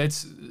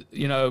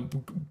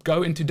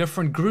go into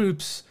different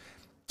groups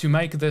to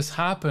make this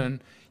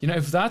happen.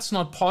 If that's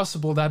not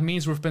possible, that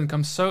means we've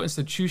become so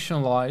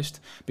institutionalized,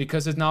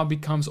 because it now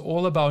becomes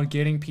all about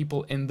getting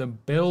people in the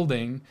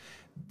building,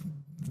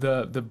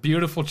 the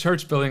beautiful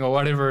church building or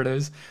whatever it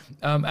is,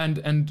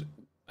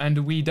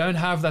 and we don't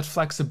have that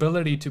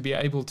flexibility to be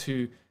able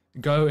to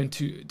go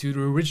into the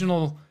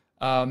original,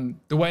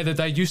 the way that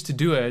they used to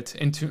do it,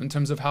 in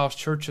terms of house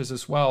churches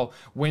as well,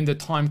 when the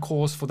time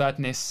calls for that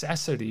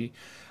necessity.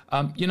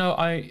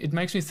 It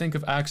makes me think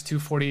of Acts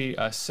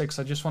 2:46.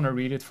 I just want to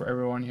read it for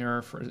everyone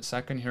here for a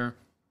second here.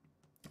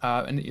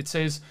 And it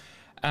says,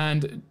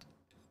 and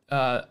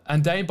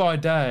day by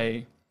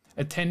day,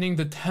 attending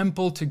the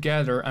temple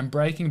together and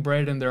breaking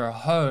bread in their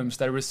homes,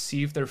 they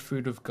received their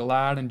food with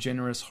glad and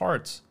generous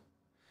hearts.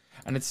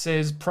 And it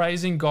says,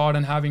 praising God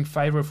and having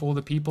favor with all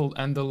the people,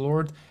 and the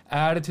Lord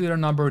added to their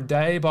number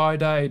day by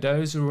day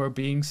those who were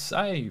being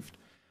saved.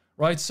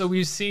 Right? So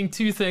we're seeing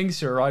two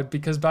things here, right?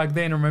 Because back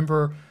then,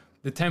 remember,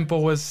 the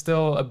temple was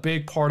still a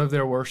big part of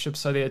their worship.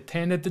 So they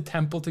attended the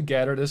temple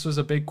together. This was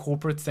a big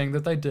corporate thing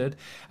that they did.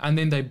 And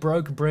then they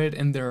broke bread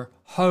in their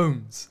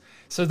homes.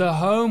 So the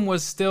home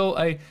was still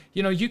a,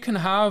 you can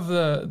have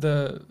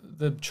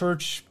the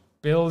church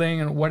building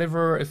and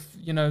whatever, if,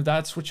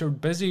 that's what you're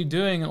busy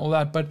doing and all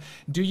that. But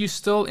do you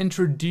still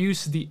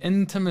introduce the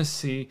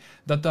intimacy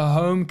that the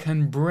home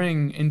can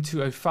bring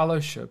into a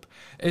fellowship?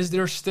 Is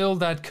there still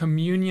that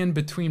communion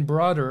between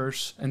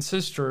brothers and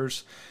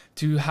sisters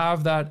to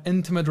have that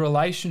intimate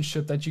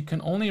relationship that you can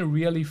only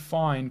really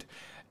find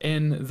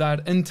in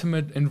that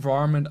intimate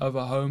environment of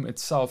a home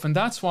itself? And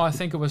that's why I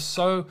think it was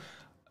so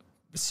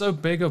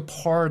big a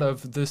part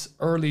of this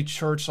early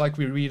church, like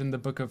we read in the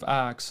book of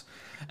Acts.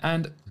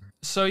 And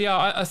so,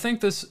 yeah, I think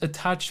this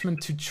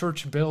attachment to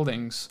church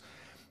buildings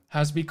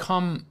has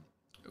become,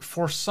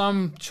 for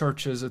some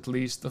churches at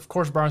least, of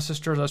course, brothers and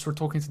sisters, as we're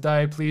talking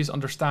today, please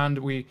understand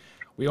we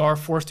are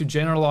forced to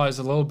generalize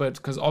a little bit,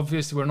 because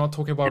obviously we're not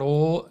talking about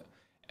all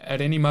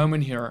at any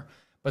moment here,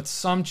 but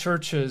some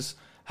churches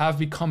have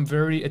become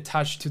very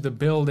attached to the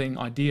building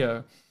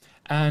idea.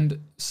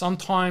 And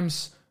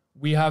sometimes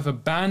we have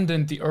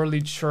abandoned the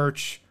early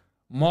church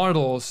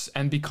models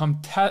and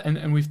become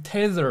and we've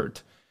tethered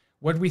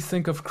what we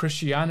think of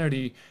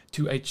Christianity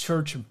to a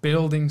church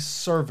building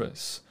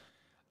service.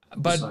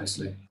 But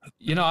Precisely.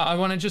 I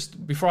want to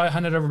just, before I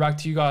hand it over back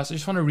to you guys, I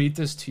just want to read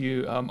this to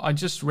you. I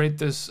just read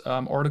this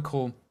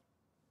article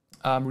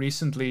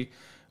recently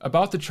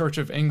about the Church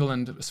of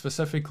England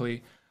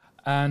specifically,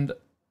 and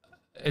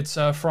it's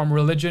from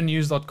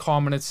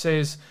religionnews.com, and it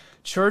says,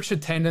 church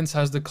attendance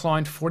has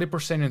declined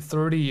 40% in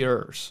 30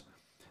 years.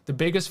 The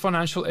biggest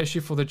financial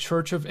issue for the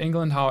Church of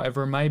England,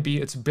 however, may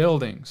be its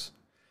buildings.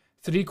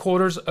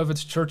 3/4 of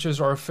its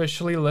churches are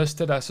officially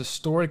listed as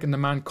historic and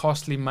demand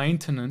costly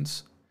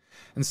maintenance,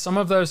 and some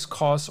of those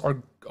costs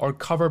are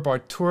covered by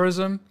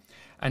tourism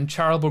and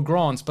charitable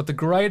grants, but the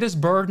greatest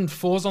burden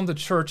falls on the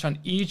church and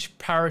each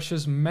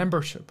parish's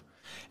membership.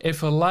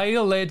 If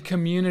lay-led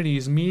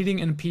communities meeting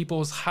in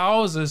people's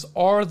houses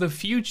are the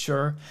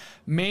future,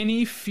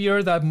 many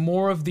fear that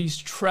more of these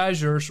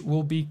treasures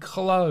will be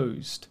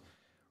closed.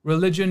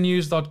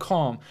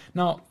 religionnews.com.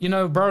 Now,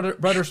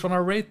 brothers, when I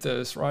read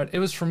this, right, it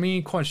was for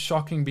me quite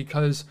shocking,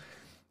 because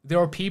there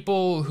are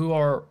people who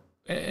are,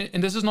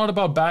 and this is not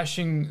about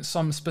bashing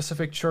some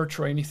specific church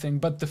or anything,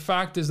 but the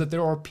fact is that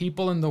there are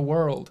people in the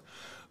world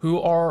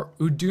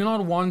who do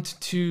not want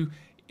to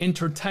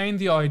entertain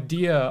the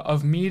idea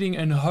of meeting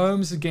in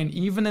homes again,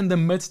 even in the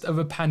midst of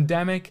a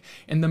pandemic,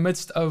 in the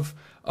midst of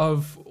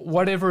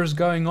whatever is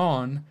going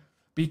on,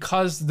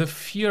 because the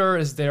fear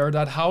is there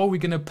that how are we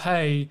going to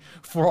pay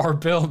for our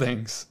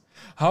buildings?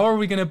 How are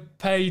we going to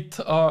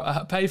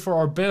pay for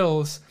our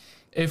bills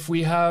if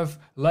we have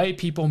lay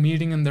people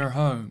meeting in their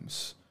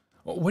homes?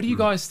 What do you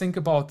guys think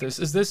about this?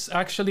 Is this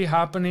actually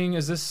happening?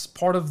 Is this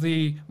part of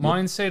the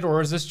mindset, or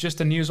is this just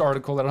a news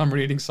article that I'm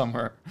reading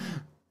somewhere?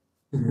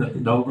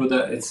 No,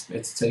 brother,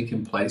 it's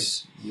taking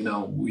place.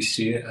 We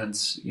see it, and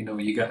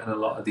you're getting a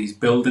lot of these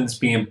buildings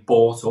being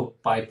bought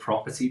up by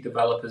property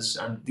developers,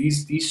 and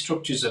these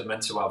structures are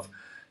meant to have,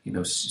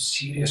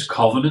 serious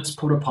covenants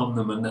put upon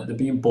them, and that they're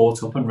being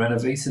bought up and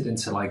renovated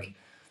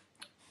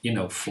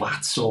into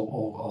flats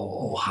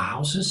or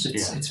houses.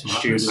 It's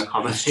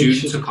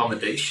student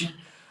accommodation.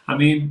 I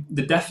mean,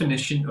 the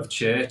definition of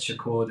church,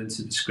 according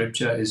to the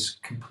scripture, is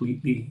a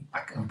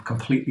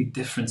completely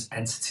different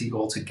entity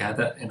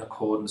altogether, in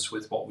accordance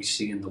with what we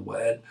see in the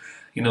word.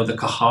 The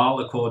kahal,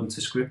 according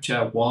to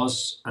scripture,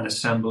 was an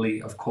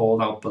assembly of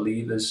called out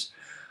believers,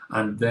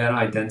 and their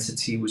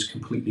identity was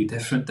completely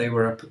different. They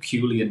were a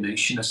peculiar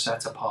nation, a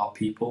set apart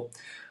people.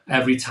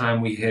 Every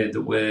time we hear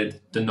the word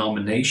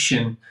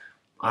denomination,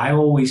 I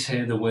always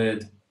hear the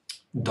word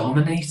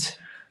dominate.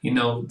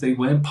 They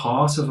weren't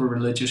part of a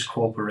religious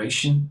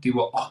corporation. They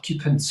were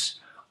occupants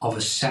of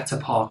a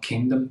set-apart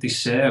kingdom. They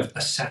served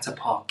a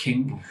set-apart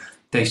king.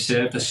 They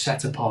served a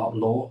set-apart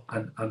law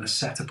and a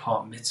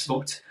set-apart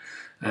mitzvot.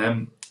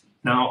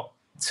 Now,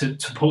 to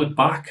pull it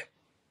back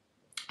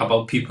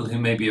about people who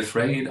may be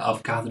afraid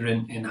of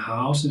gathering in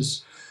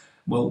houses,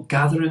 well,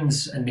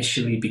 gatherings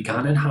initially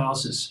began in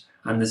houses,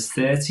 and there's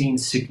 13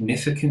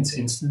 significant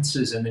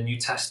instances in the New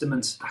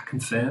Testament that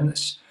confirm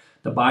this.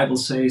 The Bible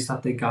says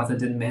that they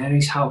gathered in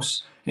Mary's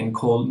house, in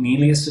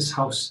Cornelius'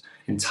 house,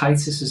 in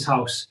Titus's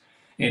house,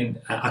 in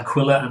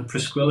Aquila and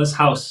Priscilla's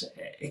house.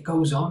 It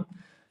goes on.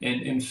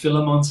 In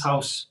Philemon's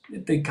house,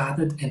 they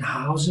gathered in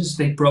houses.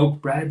 They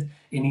broke bread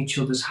in each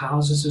other's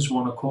houses as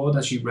one accord,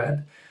 as you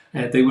read.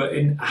 They were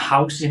in a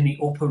house in the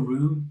upper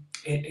room.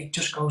 It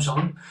just goes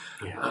on.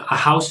 Yeah. A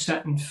house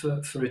setting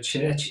for a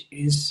church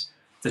is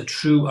the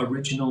true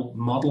original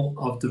model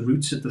of the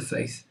roots of the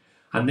faith.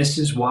 And this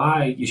is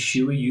why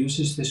Yeshua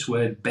uses this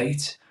word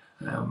beit,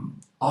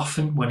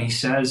 Often when he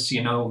says,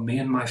 me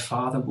and my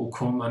Father will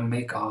come and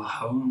make our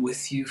home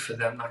with you for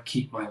them that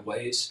keep my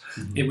ways.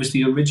 It was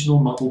the original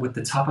model with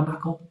the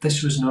tabernacle.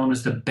 This was known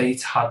as the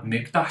Beit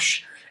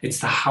HaMikdash. It's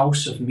the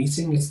house of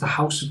meeting. It's the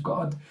house of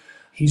God.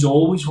 He's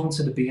always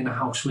wanted to be in a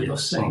house with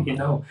us.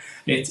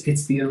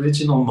 It's the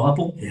original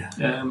model.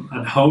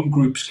 And home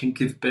groups can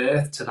give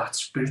birth to that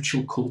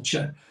spiritual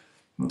culture.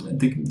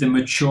 They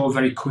mature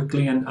very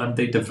quickly and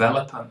they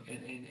develop. And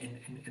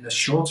in a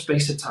short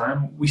space of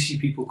time, we see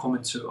people come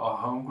into our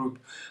home group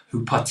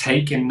who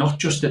partake in not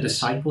just a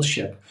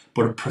discipleship,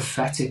 but a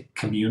prophetic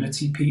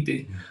community,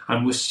 PD.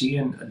 And we're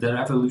seeing the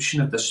evolution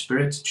of the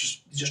Spirit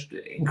just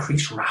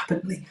increase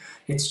rapidly.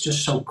 It's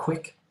just so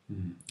quick.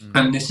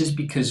 And this is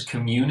because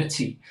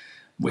community,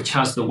 which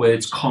has the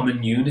words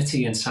common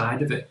unity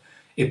inside of it,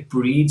 it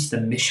breeds the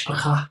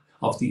mishpacha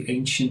of the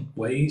ancient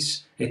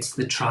ways. It's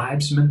the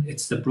tribesmen,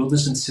 it's the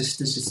brothers and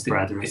sisters, it's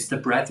the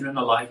brethren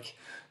alike.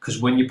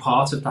 Because when you're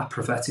part of that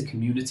prophetic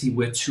community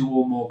where two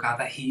or more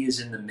gather, he is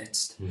in the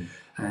midst.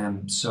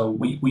 So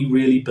we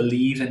really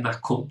believe in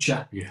that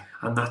culture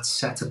and that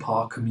set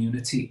apart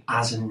community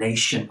as a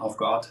nation of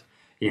God.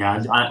 Yeah,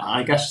 and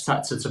I guess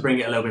that to bring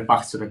it a little bit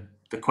back to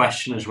the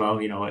question as well,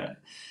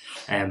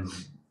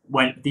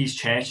 when these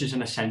churches,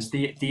 in a sense,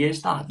 there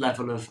is that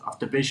level of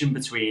division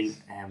between,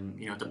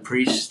 the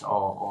priest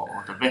or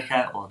the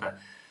vicar or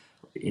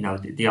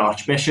the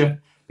archbishop,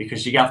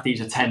 because you have these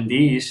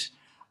attendees,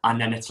 and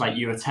then it's like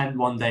you attend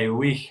one day a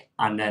week,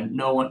 and then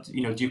no one,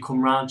 do you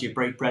come round, do you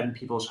break bread in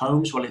people's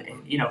homes? Well,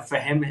 for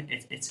him,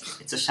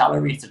 it's a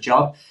salary, it's a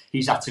job.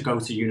 He's had to go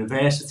to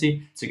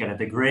university to get a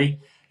degree.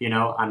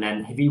 And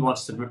then if he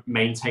wants to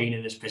maintain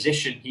in his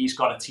position, he's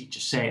got to teach a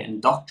certain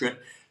doctrine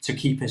to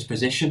keep his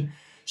position.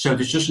 So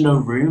there's just no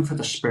room for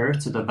the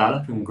Spirit to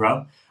develop and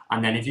grow.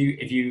 And then if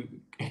you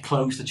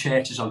close the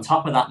churches on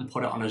top of that and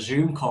put it on a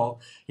Zoom call,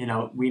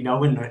 we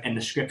know in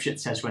the scripture it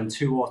says, when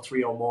 2 or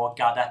 3 or more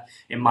gather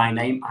in my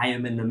name, I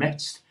am in the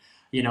midst.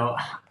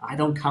 I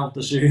don't count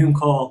the Zoom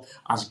call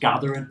as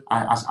gathering,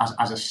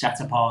 as a set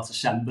apart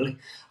assembly.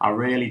 I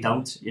really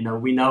don't.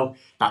 We know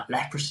that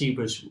leprosy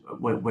was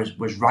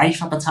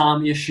rife at the time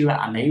of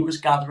Yeshua, and they was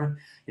gathering.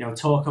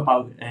 Talk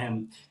about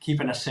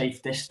keeping a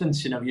safe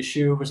distance.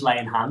 Yeshua was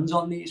laying hands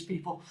on these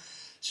people.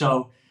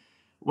 So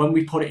when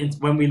we put it in,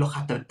 when we look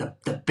at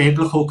the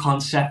biblical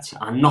concept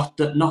and not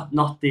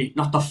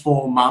the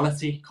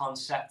formality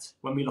concept,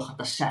 when we look at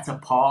the set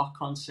apart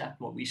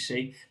concept, what we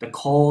see, the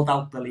called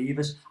out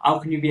believers. How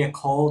can you be a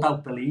called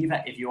out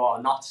believer if you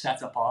are not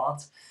set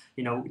apart?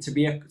 To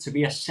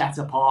be a set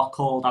apart,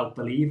 called out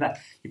believer,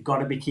 you've got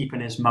to be keeping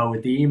his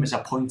moedim, his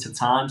appointed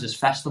times, his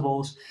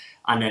festivals,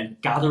 and then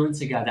gathering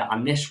together.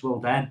 And this will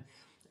then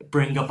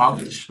bring about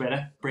the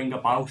Spirit, bring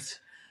about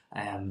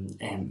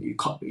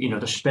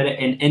the Spirit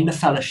in the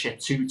fellowship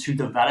to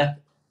develop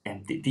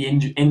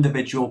the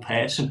individual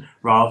person,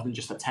 rather than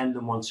just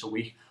attending once a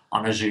week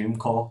on a Zoom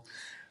call.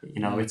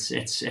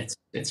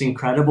 It's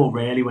incredible,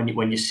 really,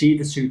 when you see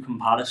the two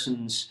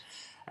comparisons.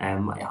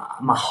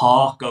 My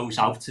heart goes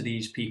out to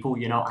these people,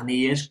 and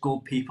there is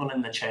good people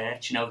in the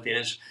church,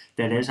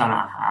 there is, and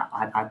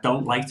I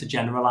don't like to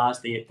generalise.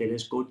 There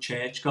is good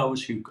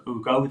churchgoers who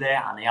go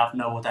there and they have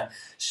no other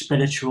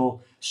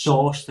spiritual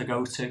source to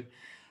go to.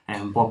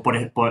 But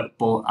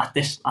at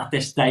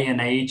this day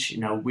and age,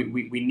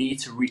 we need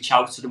to reach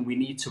out to them. We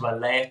need to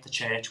alert the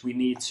church. We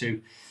need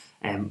to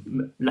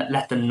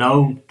let them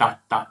know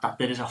that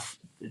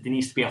there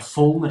needs to be a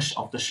fullness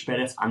of the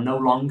Spirit, and no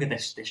longer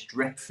this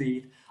drip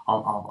feed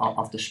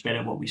of the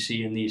Spirit, what we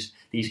see in these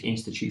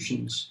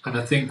institutions. And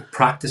I think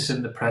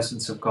practicing the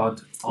presence of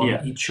God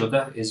on each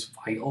other is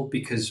vital,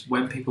 because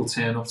when people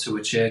turn up to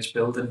a church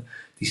building,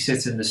 they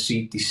sit in the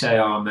seat, they say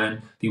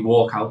amen, they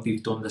walk out,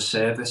 they've done the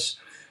service.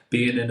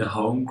 Being in a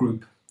home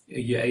group,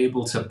 you're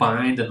able to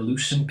bind and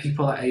loosen.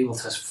 People are able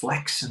to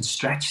flex and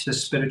stretch the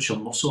spiritual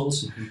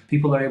muscles.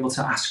 People are able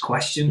to ask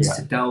questions,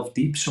 to delve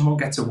deep. Someone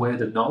gets a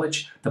word of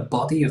knowledge. The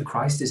body of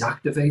Christ is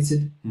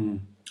activated.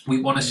 We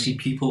want to see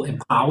people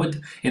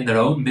empowered in their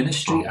own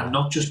ministry and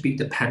not just be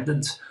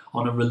dependent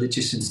on a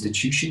religious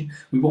institution.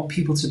 We want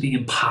people to be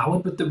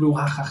empowered with the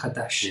Ruach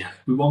HaKodesh.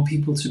 We want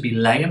people to be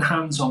laying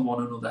hands on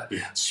one another,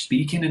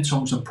 speaking in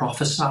tongues and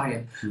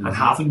prophesying, and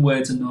having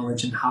words of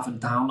knowledge and having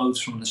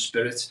downloads from the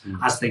Spirit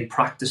as they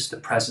practice the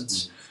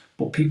presence.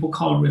 But people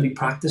can't really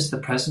practice the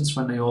presence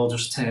when they all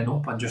just turn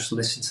up and just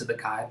listen to the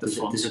guy at the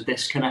front. There's a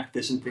disconnect,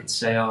 isn't it?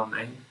 Say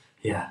amen.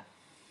 Yeah.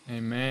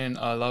 Amen.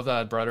 I love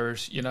that,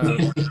 brothers.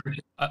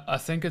 I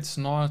think it's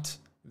not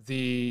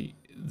the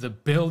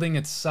building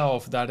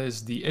itself that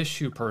is the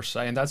issue per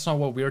se, and that's not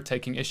what we're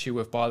taking issue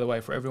with, by the way,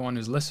 for everyone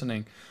who's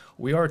listening.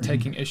 We are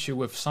taking issue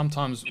with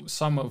sometimes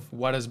some of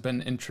what has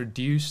been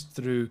introduced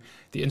through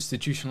the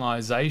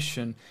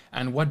institutionalization,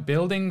 and what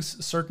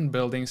certain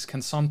buildings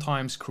can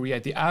sometimes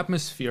create, the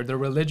atmosphere, the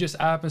religious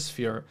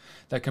atmosphere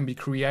that can be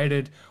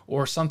created,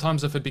 or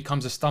sometimes if it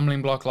becomes a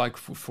stumbling block, like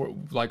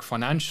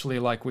financially,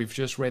 like we've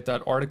just read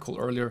that article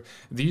earlier.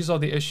 These are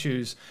the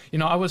issues.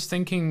 I was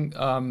thinking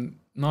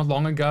not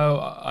long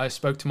ago, I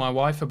spoke to my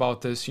wife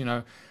about this.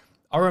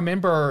 I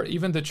remember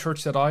even the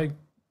church that I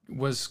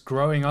was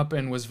growing up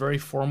in was very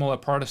formal, a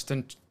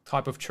Protestant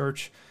type of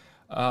church,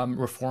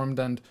 Reformed,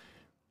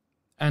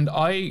 and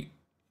I,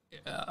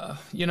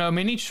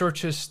 many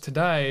churches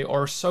today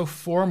are so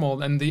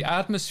formal, and the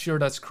atmosphere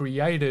that's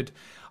created,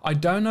 I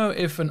don't know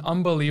if an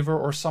unbeliever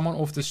or someone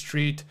off the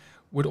street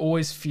would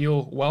always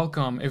feel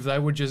welcome if they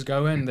would just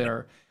go in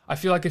there. I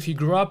feel like if you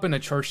grew up in a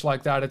church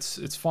like that,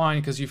 it's fine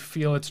because you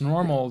feel it's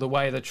normal the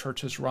way the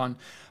church is run.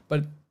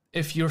 But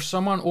if you're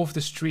someone off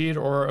the street,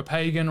 or a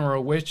pagan, or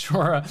a witch,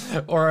 or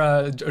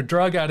a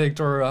drug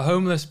addict, or a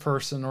homeless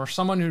person, or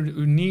someone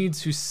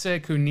who's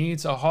sick, who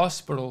needs a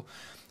hospital,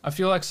 I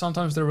feel like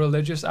sometimes the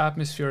religious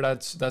atmosphere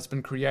that's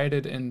been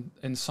created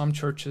in some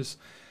churches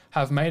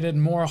have made it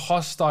more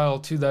hostile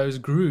to those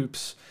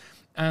groups.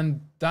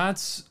 And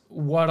that's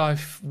what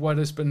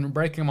has been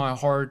breaking my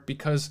heart,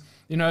 because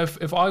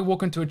if I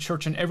walk into a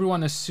church and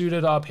everyone is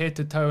suited up head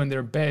to toe in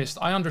their best,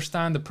 I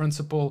understand the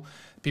principle.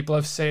 People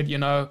have said,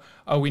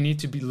 we need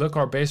to look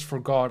our best for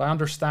God. I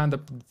understand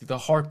the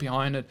heart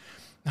behind it.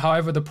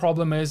 However, the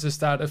problem is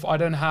that if I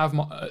don't have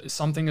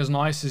something as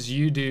nice as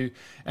you do,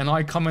 and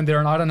I come in there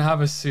and I don't have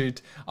a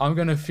suit, I'm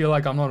going to feel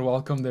like I'm not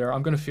welcome there.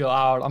 I'm going to feel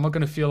out. I'm not going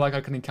to feel like I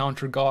can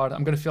encounter God.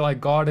 I'm going to feel like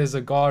God is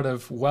a God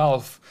of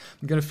wealth.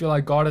 I'm going to feel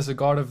like God is a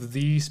God of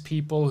these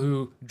people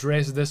who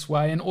dress this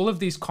way, and all of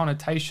these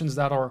connotations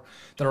that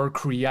are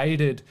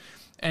created.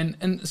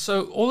 And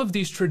so all of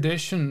these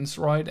traditions,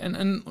 right,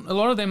 and a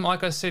lot of them,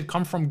 like I said,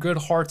 come from good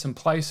hearts and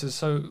places.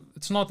 So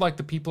it's not like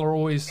the people are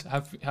always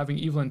having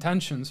evil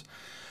intentions.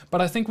 But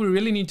I think we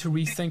really need to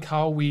rethink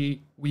how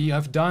we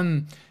have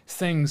done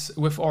things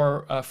with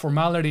our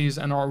formalities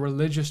and our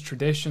religious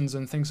traditions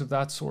and things of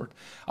that sort.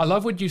 I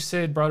love what you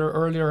said, brother,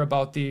 earlier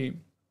about the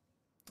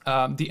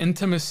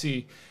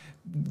intimacy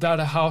that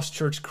a house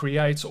church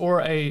creates,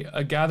 or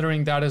a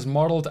gathering that is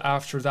modeled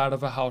after that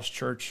of a house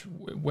church,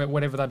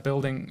 whatever that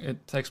building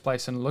it takes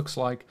place in looks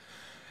like.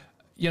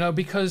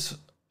 Because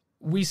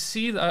we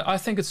see that, I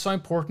think it's so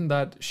important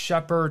that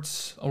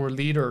shepherds or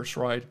leaders,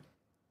 right,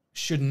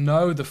 should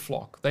know the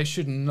flock. They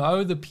should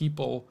know the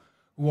people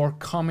who are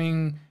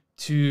coming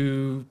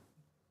to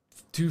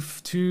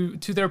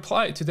their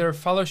play, to their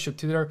fellowship,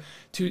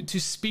 to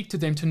speak to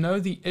them, to know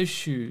the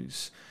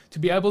issues, to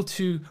be able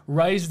to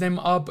raise them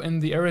up in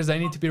the areas they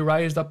need to be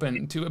raised up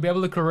in, to be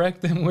able to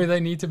correct them where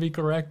they need to be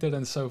corrected,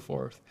 and so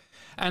forth.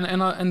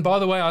 And by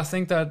the way, I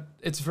think that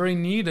it's very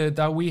needed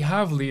that we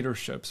have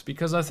leaderships,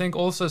 because I think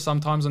also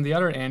sometimes on the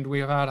other end we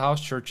have had house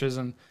churches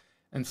and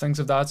things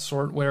of that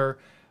sort where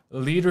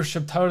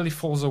leadership totally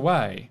falls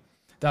away.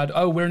 That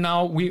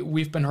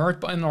we've been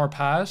hurt in our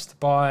past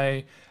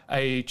by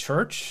a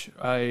church,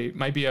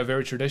 maybe a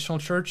very traditional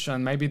church,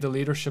 and maybe the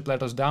leadership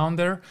let us down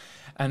there.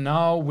 And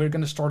now we're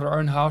going to start our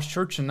own house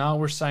church, and now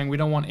we're saying we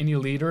don't want any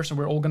leaders, and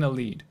we're all going to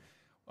lead.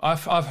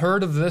 I've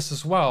heard of this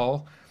as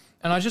well,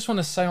 and I just want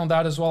to say on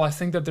that as well, I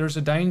think that there's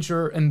a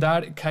danger in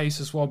that case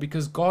as well,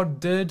 because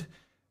God did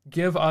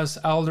give us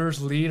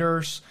elders,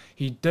 leaders.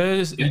 He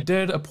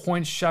did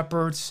appoint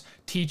shepherds,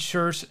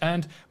 teachers,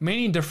 and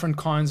many different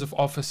kinds of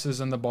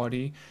offices in the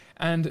body.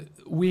 And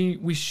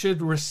we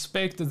should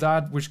respect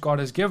that which God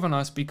has given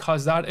us,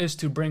 because that is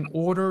to bring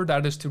order,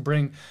 that is to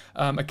bring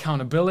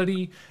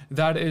accountability,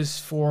 that is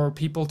for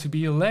people to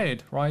be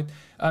led, right?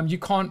 You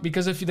can't,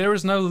 because if there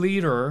is no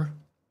leader,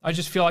 I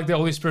just feel like the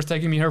Holy Spirit's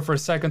taking me here for a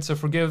second, so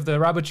forgive the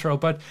rabbit trail,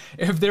 but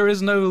if there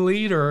is no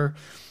leader,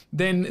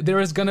 then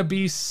there is going to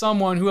be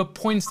someone who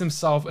appoints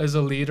themselves as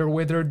a leader,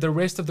 whether the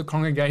rest of the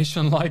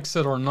congregation likes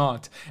it or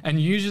not. And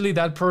usually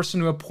that person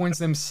who appoints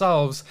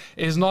themselves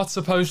is not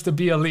supposed to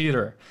be a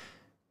leader.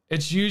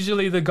 It's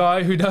usually the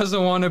guy who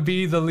doesn't want to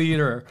be the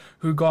leader,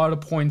 who God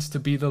appoints to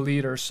be the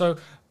leader. So,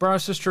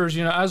 brothers and sisters,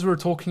 as we're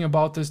talking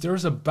about this,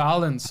 there's a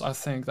balance, I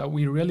think, that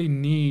we really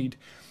need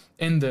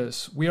in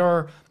this. We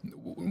don't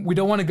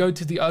want to go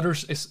to the other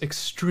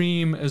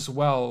extreme as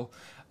well.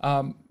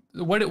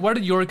 What are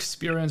your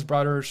experience,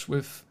 brothers,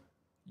 with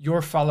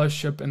your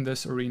fellowship in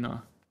this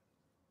arena?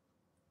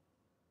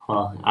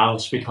 Well, I'll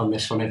speak on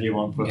this one if you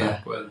want, brother.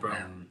 Yeah, well, bro.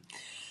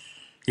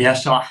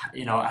 So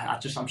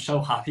I'm so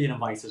happy you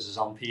invited us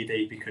on,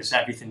 PD, because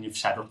everything you've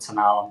said up to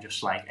now, I'm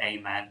just like,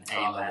 amen. It's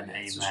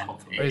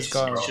Praise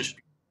God. It's just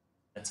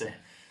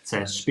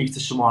to speak to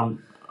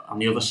someone on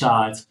the other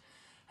side,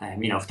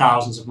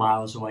 thousands of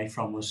miles away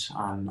from us,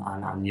 and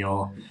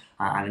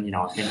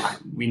I think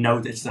we know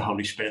that it's the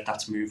Holy Spirit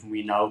that's moving.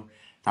 We know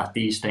that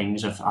these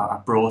things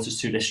have brought us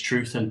to this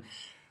truth, and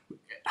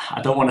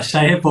I don't want to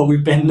say it, but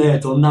we've been there,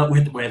 done that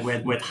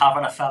with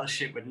having a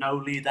fellowship with no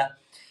leader,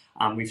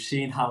 and we've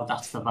seen how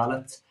that's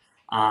developed,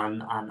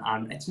 and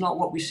it's not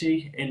what we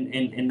see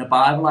in the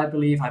Bible. I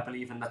believe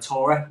in the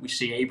Torah we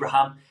see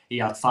Abraham. He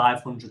had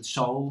 500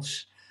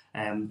 souls.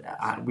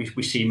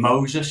 We see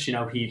Moses,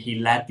 he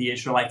led the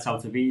Israelites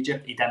out of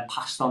Egypt. He then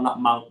passed on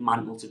that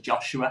mantle to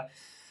Joshua.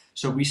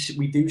 So we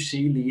do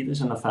see leaders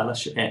in the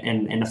fellowship,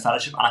 and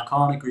I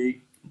can't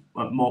agree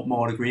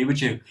more agree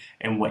with you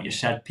in what you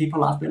said.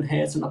 People have been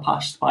hurt in the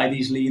past by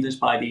these leaders,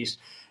 by these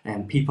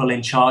people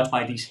in charge,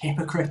 by these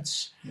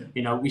hypocrites. Yeah.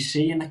 You know, we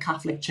see in the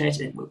Catholic Church,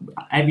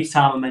 every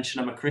time I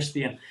mention I'm a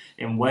Christian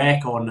in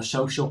work or in a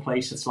social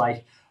place, it's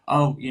like,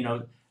 oh, you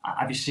know,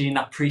 have you seen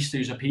that priest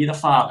who's a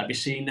paedophile? Have you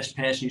seen this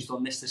person who's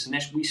done this, and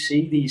this? We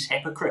see these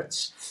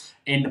hypocrites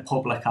in the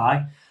public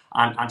eye.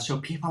 And so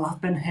people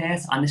have been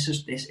hurt, and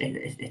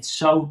it's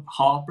so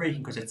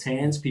heartbreaking because it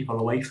turns people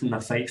away from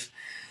their faith.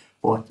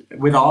 But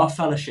with our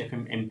fellowship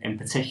in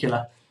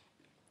particular,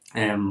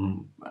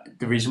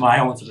 the reason why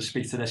I wanted to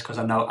speak to this, because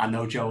I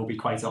know Joe will be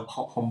quite a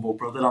humble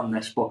brother on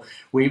this, but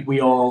we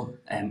all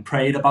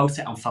prayed about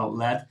it and felt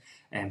led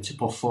to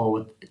put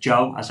forward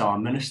Joe as our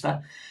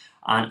minister,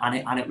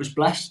 and it was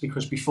blessed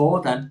because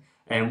before then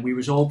we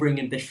was all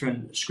bringing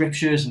different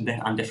scriptures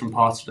and different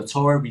parts of the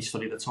Torah. We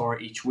studied the Torah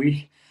each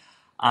week,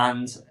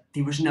 and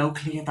there was no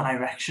clear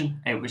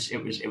direction. It was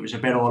a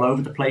bit all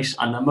over the place.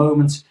 And the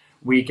moment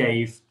we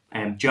gave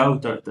Joe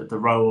the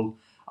role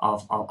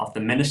of the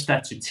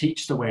minister to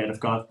teach the word of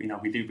God, you know,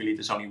 we do believe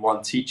there's only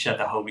one teacher,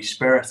 the Holy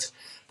Spirit,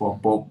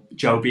 but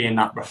Joe being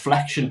that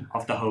reflection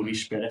of the Holy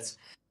Spirit,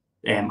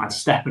 and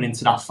stepping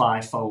into that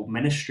fivefold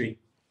ministry,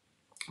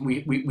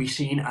 we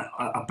seen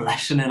a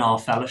blessing in our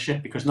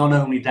fellowship, because not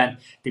only then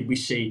did we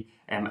see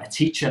a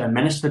teacher, a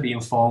minister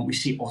being formed, we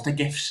see other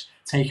gifts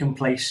taking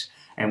place,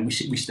 and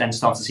we then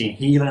started seeing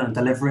healing and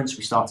deliverance.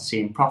 We started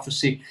seeing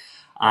prophecy,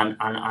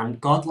 and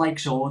God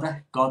likes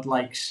order. God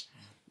likes,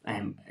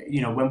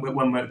 you know,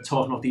 when we're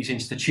talking about these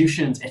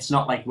institutions, it's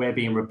not like we're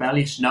being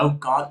rebellious. No,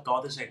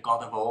 God is a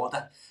God of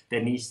order.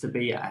 There needs to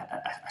be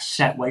a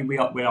set way. We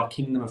are a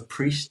kingdom of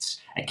priests.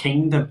 A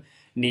kingdom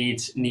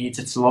needs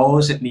its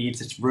laws. It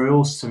needs its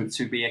rules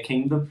to be a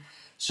kingdom.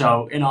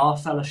 So in our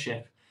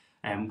fellowship,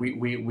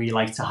 we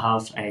like to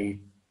have a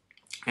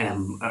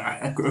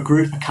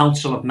group, a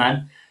council of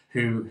men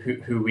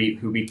who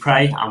we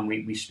pray, and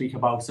we speak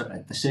about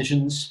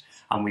decisions,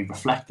 and we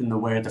reflect in the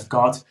Word of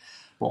God.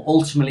 But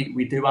ultimately,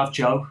 we do have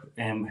Joe,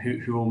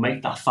 who will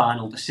make that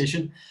final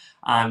decision.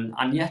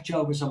 And yet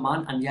Joe is a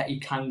man, and yet he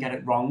can get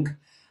it wrong.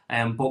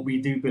 But we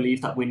do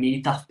believe that we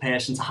need that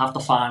person to have the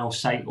final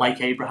say,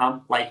 like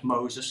Abraham, like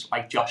Moses,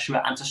 like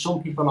Joshua. And to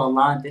some people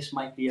online, this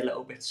might be a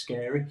little bit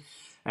scary.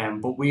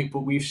 But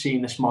we've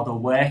seen this model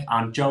work,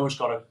 and Joe's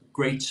got a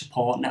great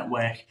support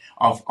network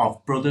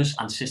of brothers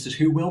and sisters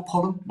who will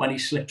pull him when he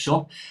slips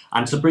up.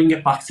 And to bring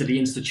it back to the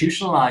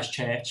institutionalized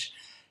church,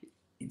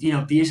 you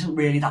know, there isn't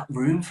really that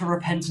room for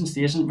repentance.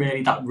 There isn't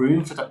really that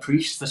room for the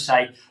priest to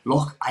say,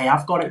 look, I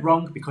have got it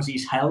wrong, because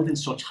he's held in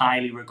such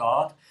highly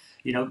regard.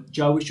 You know,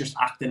 Joe is just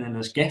acting in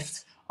his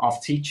gift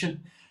of teaching.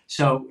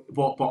 So,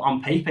 but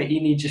on paper, he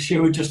needs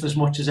Yeshua just as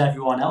much as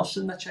everyone else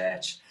in the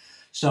church.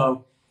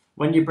 So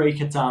when you break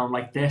it down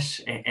like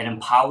this, it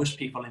empowers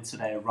people into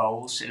their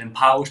roles. It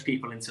empowers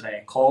people into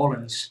their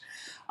callings.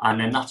 And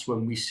then that's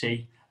when we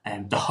see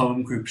the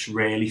home groups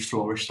really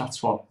flourish.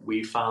 That's what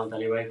we found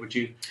anyway. Would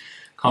you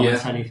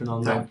comment anything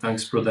on that?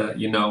 Thanks, brother.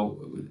 You know,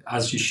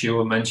 as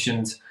Yeshua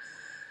mentioned,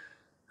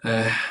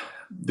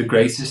 the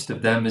greatest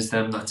of them is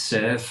them that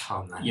serve.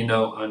 You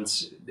know, and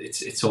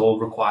it's all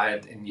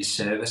required in your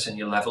service and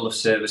your level of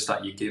service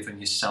that you give, and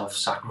your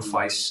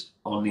self-sacrifice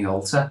on the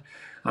altar.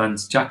 And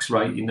Jack's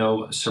right, you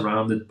know,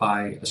 surrounded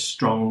by a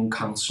strong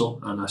counsel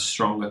and a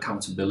strong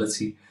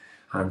accountability,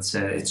 and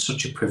it's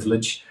such a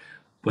privilege.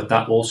 But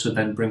that also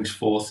then brings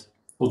forth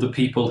other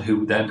people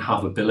who then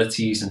have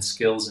abilities and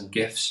skills and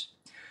gifts,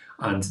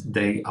 and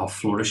they are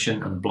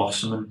flourishing and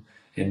blossoming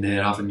in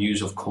their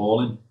avenues of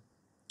calling.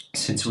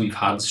 Since we've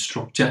had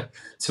structure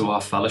to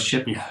our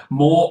fellowship,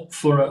 more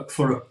for a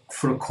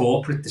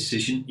corporate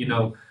decision, you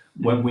know,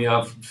 when we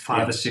have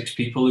 5 or 6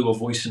 people who are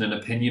voicing an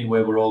opinion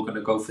where we're all going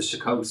to go for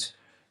Sukkot,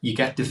 you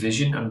get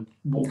division, and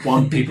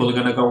one people are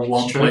going to go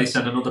one place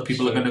and another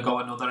people are going to go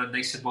another, and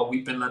they said, well,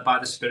 we've been led by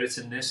the Spirit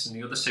in this, and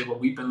the others say, well,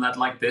 we've been led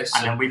like this,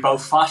 and then we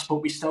both fast, but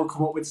we still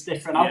come up with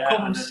different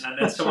outcomes. And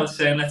then someone's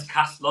saying, let's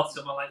cast lots,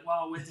 and we're like,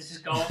 wow, where does this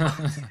go?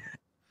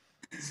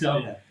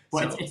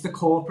 Well, it's the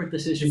corporate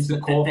decisions. The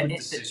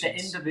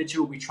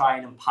individual we try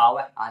and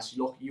empower as,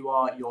 look, you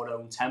are your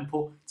own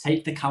temple.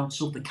 Take the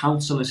council. The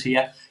council is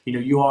here. You know,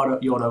 you are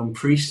your own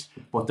priest.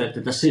 But the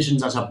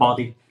decisions as a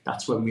body,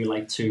 that's when we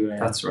like to.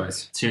 That's right.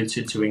 To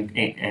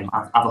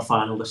have a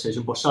final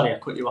decision. But sorry, I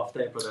cut you off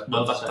there, brother.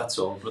 No, that's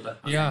all, brother.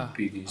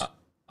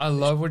 I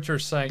love what you're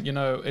saying. You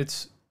know,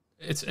 it's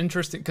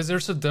interesting because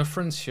there's a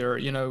difference here.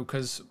 You know,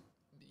 because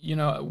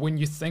when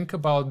you think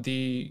about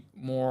the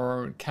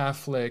more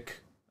Catholic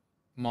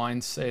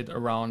mindset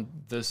around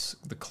this,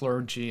 the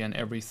clergy and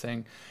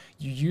everything,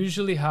 you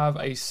usually have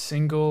a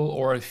single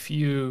or a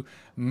few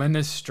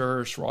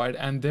ministers, right?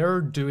 And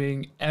they're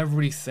doing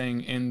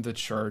everything in the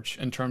church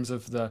in terms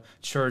of the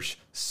church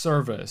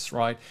service,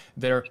 right?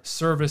 They're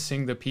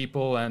servicing the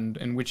people and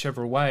in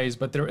whichever ways,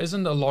 but there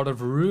isn't a lot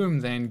of room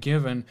then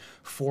given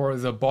for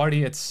the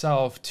body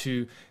itself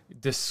to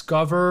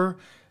discover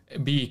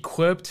be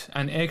equipped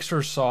and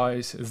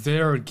exercise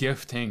their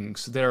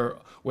giftings,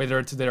 whether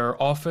it's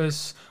their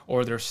office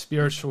or their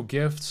spiritual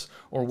gifts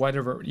or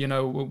whatever,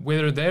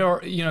 whether they are,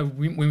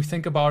 when we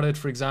think about it,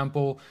 for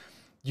example,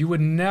 you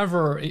would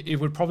never, it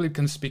would probably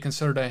be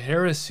considered a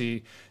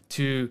heresy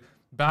to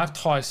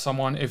baptize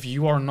someone if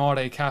you are not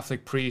a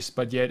Catholic priest,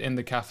 but yet in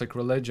the Catholic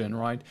religion,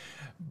 right?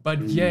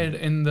 But yet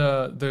in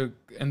the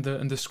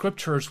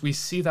scriptures, we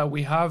see that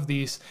we have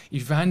these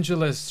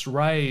evangelists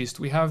raised,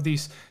 we have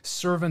these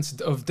servants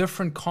of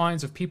different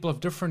kinds, of people of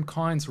different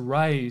kinds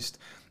raised,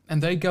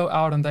 and they go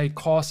out and they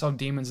cast out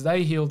demons,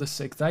 they heal the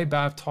sick, they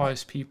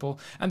baptize people,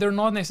 and they're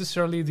not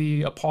necessarily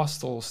the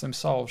apostles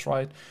themselves,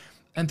 right?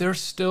 And they're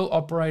still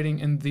operating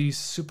in these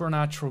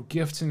supernatural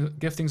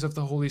giftings of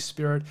the Holy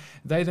Spirit.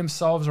 They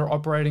themselves are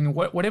operating in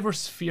whatever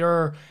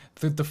sphere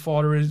that the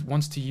Father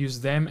wants to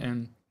use them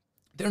in.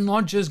 They're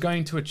not just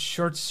going to a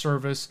church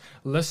service,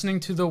 listening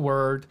to the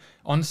word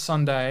on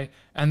Sunday,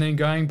 and then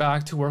going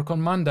back to work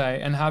on Monday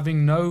and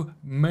having no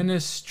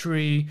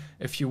ministry,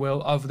 if you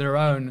will, of their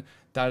own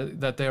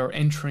that they are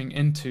entering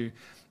into.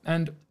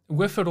 And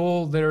with it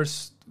all,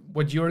 there's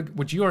what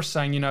you are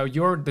saying,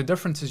 the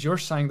difference is you're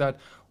saying that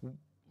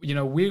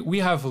we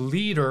have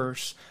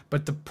leaders,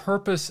 but the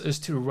purpose is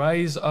to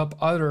raise up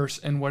others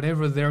in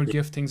whatever their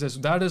giftings is.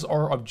 That is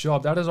our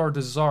job. That is our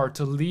desire,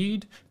 to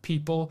lead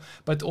people,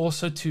 but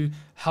also to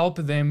help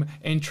them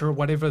enter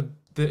whatever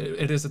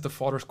it is that the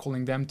Father is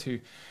calling them to.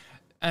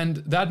 And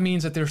that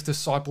means that there's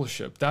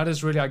discipleship. That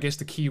is really, I guess,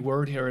 the key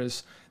word here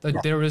is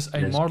that there is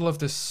a model of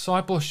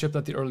discipleship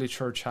that the early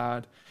church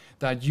had,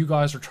 that you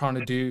guys are trying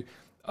to do,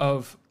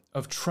 of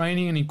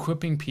training and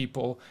equipping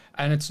people.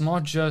 And it's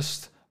not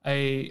just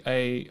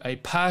a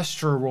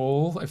pastor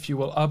role, if you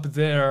will, up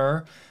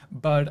there,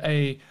 but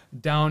a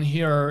down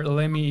here,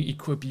 let me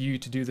equip you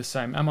to do the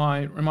same. Am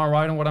I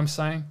right in what I'm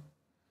saying?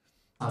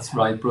 That's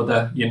right,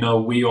 brother.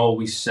 We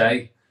always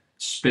say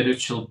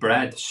spiritual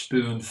bread,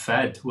 spoon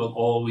fed, will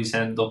always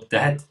end up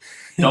dead.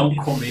 Don't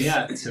come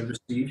here to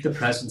receive the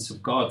presence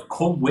of God.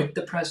 Come with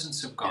the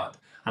presence of God,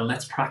 and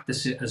let's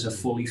practice it as a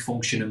fully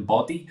functioning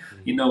body.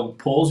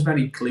 Paul's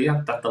very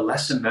clear that the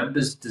lesser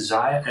members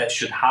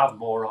should have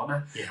more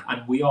honor.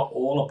 And we are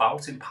all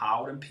about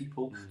empowering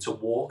people to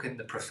walk in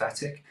the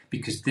prophetic,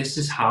 because this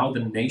is how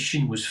the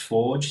nation was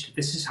forged.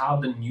 This is how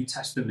the New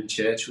Testament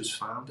church was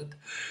founded.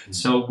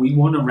 So we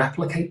want to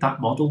replicate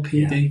that model,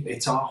 PD.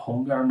 It's our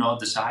hunger and our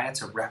desire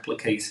to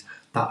replicate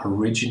that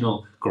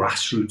original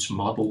grassroots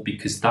model,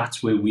 because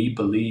that's where we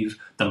believe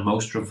the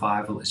most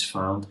revival is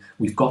found.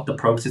 We've got the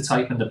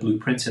prototype and the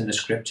blueprints in the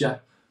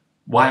scripture.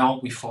 Why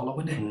aren't we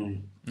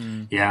following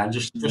it? Yeah, and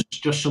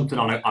just something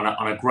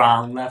on a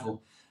ground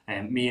level.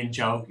 Me and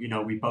Joe,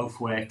 we both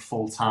work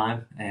full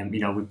time.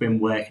 We've been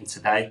working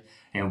today,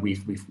 and we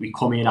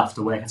come in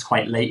after work. It's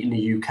quite late in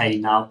the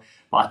UK now,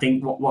 but I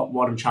think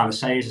what I'm trying to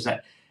say is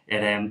that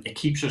it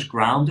keeps us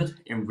grounded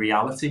in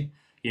reality.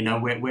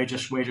 We're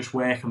just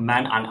working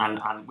men,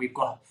 and we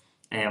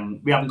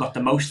haven't got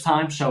the most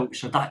time, so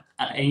that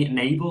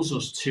enables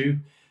us to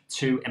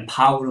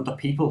empower other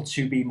people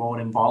to be more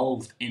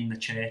involved in the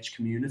church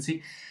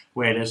community.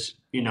 Whereas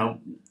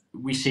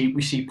we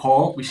see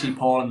Paul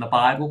in the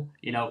Bible.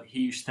 He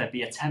used to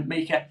be a tent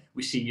maker.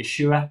 We see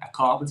Yeshua, a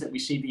carpenter. We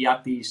see he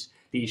had these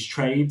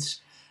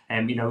trades.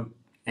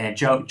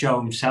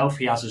 Joe himself,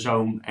 he has his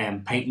own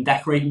paint and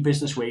decorating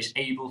business where he's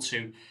able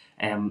to,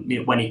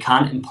 when he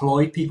can,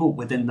 employ people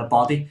within the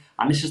body.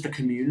 And this is the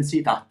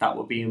community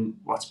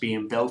what's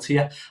being built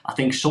here. I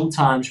think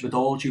sometimes, with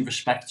all due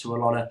respect to a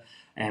lot of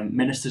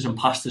ministers and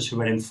pastors who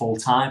are in full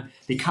time,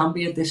 there can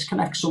be a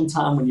disconnect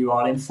sometimes when you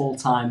are in full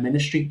time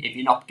ministry. If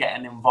you're not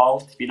getting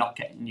involved, if you're not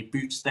getting your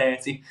boots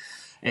dirty,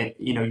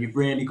 you've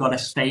really got to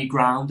stay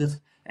grounded.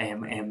 We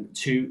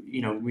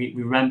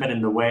remember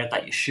in the word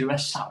that Yeshua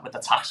sat with the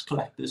tax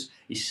collectors,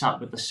 he sat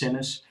with the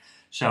sinners.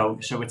 So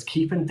it's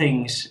keeping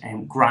things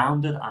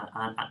grounded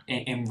and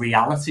in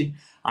reality.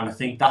 And I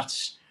think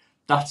that's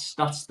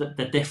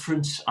the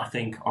difference, I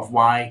think, of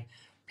why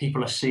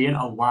people are seeing,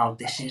 oh wow,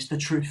 this is the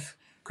truth,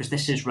 because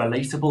this is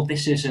relatable.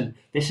 This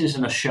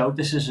isn't a show.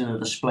 This isn't a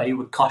display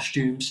with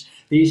costumes.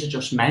 These are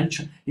just men.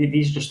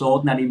 These are just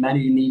ordinary men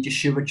who need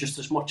Yeshua just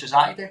as much as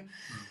I do.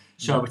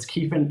 So it's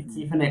keeping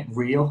it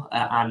real,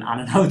 and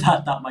I know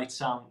that might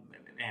sound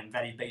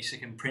very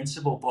basic in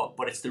principle,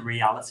 but it's the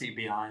reality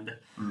behind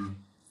it.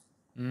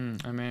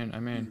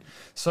 Amen.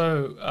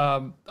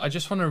 So I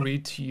just want to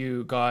read to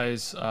you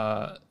guys.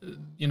 A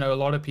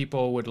lot of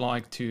people would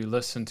like to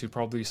listen to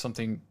probably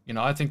something.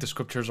 I think the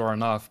scriptures are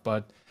enough,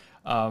 but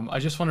I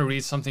just want to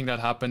read something that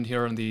happened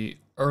here in the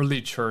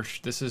early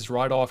church. This is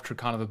right after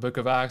kind of the Book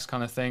of Acts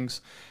kind of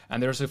things,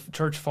 and there's a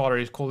church father.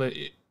 He's called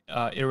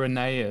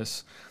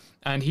Irenaeus.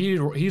 And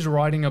he's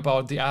writing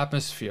about the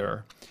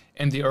atmosphere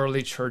in the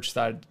early church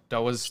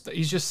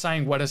he's just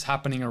saying what is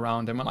happening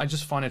around him. And I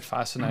just find it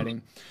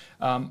fascinating.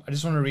 I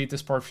just want to read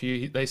this part for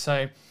you. They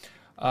say,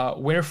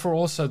 wherefore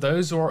also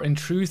those who are in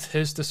truth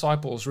his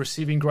disciples,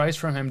 receiving grace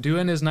from him, do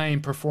in his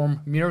name perform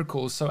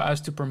miracles, so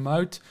as to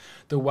promote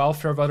the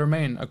welfare of other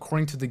men,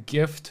 according to the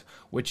gift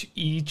which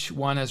each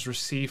one has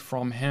received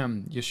from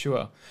him,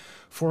 Yeshua.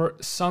 For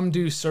some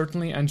do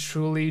certainly and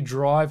truly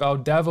drive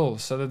out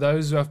devils, so that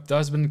those who have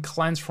thus been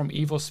cleansed from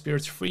evil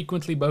spirits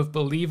frequently both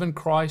believe in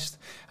Christ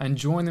and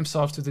join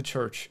themselves to the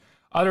church.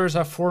 Others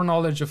have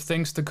foreknowledge of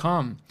things to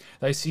come.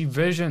 They see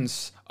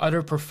visions,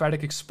 utter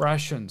prophetic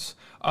expressions.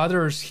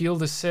 Others heal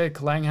the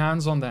sick, laying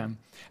hands on them,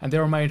 and they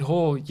are made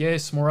whole.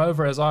 Yes,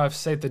 moreover, as I have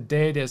said, the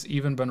dead has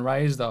even been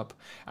raised up,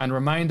 and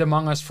remained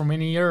among us for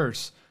many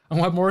years. And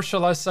what more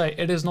shall I say?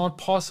 It is not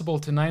possible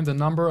to name the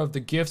number of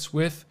the gifts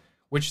with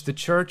which the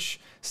church,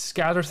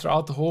 scattered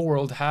throughout the whole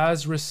world,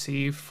 has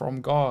received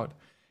from God.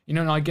 You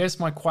know, and I guess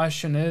my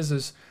question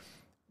is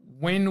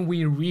when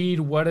we read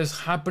what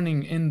is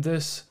happening in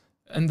this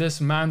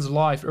man's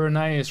life,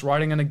 Irenaeus,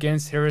 writing in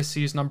Against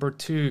Heresies number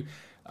 2,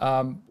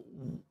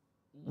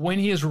 when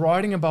he is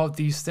writing about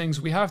these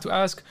things, we have to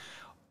ask,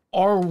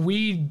 are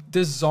we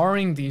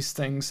desiring these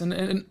things?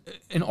 And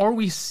are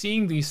we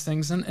seeing these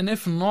things? And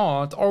if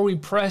not, are we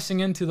pressing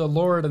into the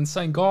Lord and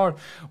saying, God,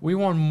 we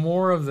want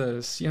more of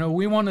this. You know,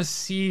 we want to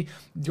see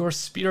your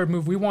Spirit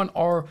move. We want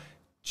our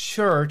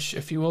church,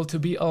 if you will, to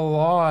be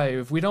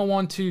alive. We don't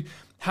want to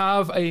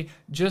have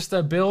just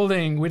a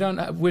building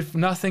with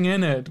nothing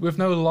in it, with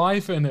no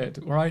life in it,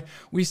 right?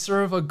 We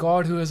serve a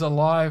God who is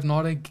alive,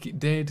 not a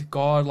dead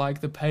God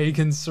like the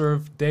pagans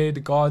serve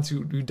dead gods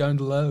who don't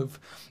live.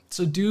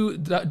 So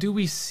do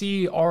we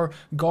see our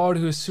God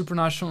who is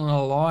supernatural and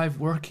alive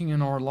working in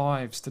our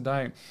lives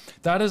today?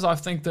 That is, I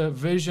think, the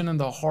vision and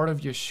the heart of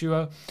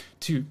Yeshua,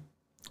 to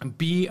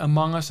be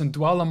among us and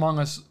dwell among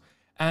us,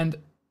 and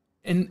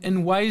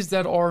in ways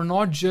that are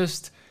not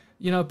just,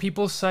 you know,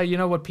 people say, you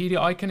know what, Petey,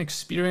 I can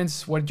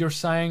experience what you're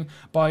saying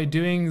by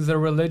doing the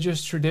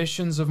religious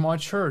traditions of my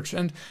church.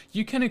 And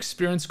you can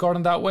experience God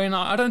in that way. And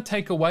I don't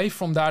take away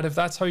from that if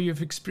that's how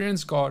you've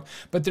experienced God.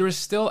 But there is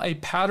still a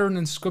pattern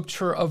in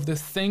Scripture of the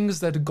things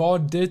that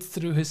God did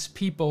through his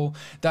people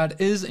that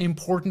is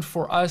important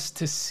for us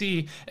to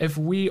see if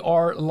we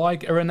are,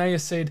 like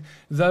Irenaeus said,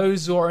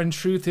 those who are in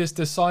truth his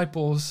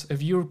disciples.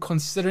 If you're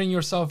considering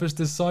yourself as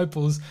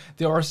disciples,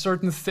 there are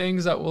certain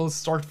things that will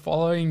start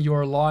following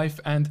your life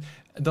and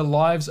the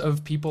lives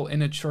of people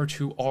in a church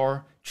who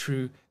are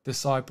true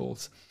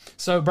disciples.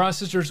 So,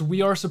 brothers and sisters,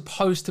 we are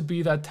supposed to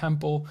be that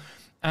temple.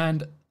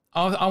 And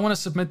I want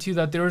to submit to you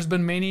that there has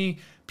been many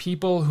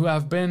people who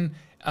have been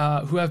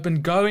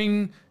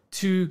going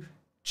to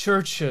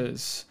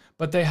churches,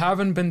 but they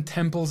haven't been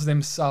temples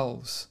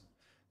themselves.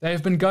 They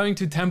have been going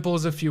to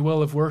temples, if you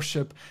will, of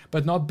worship,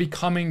 but not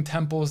becoming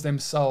temples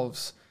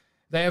themselves.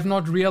 They have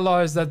not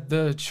realized that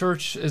the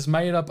church is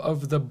made up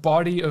of the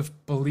body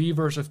of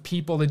believers, of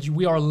people, that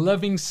we are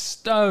living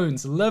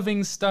stones,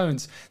 living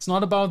stones. It's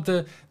not about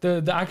the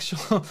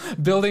actual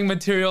building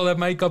material that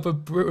make up a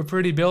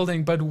pretty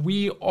building, but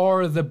we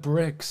are the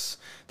bricks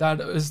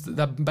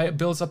that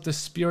builds up the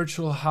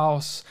spiritual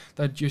house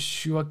that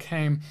Yeshua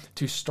came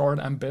to start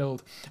and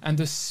build. And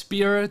the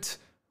Spirit,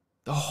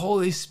 the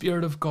Holy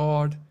Spirit of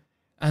God,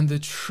 and the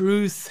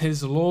truth,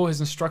 his law, his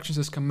instructions,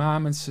 his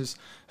commandments,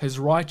 his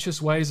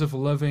righteous ways of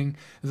living,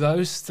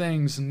 those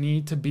things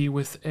need to be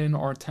within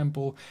our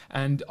temple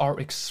and our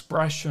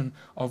expression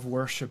of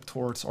worship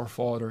towards our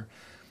Father.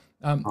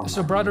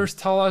 So brothers,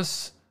 tell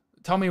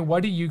me,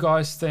 what do you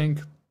guys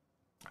think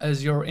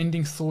as your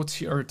ending thoughts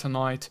here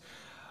tonight?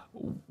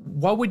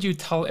 What would you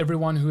tell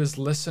everyone who is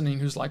listening,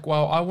 who's like,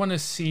 wow, I want to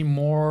see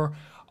more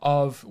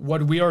of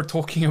what we are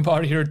talking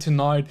about here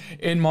tonight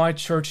in my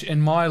church,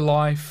 in my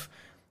life?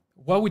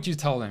 What would you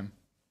tell them?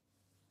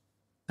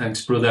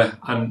 Thanks, brother,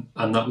 and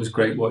that was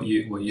great what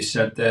you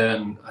said there,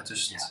 and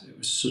it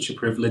was such a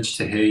privilege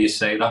to hear you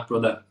say that,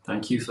 brother.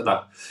 Thank you for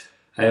that.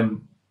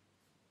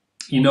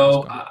 You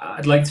know,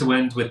 I'd like to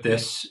end with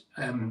this.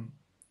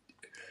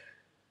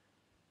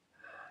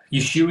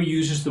 Yeshua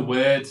uses the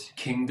word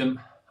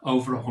kingdom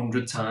over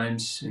 100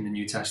 times in the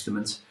New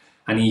Testament,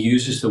 and he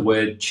uses the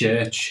word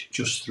church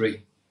just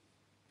 3.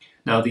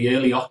 Now, the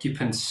early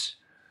occupants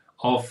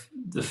of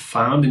the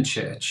founding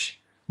church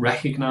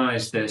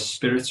recognized their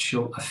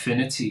spiritual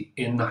affinity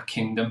in that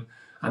kingdom,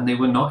 and they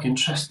were not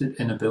interested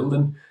in a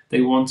building.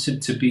 They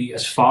wanted to be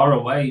as far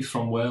away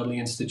from worldly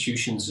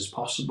institutions as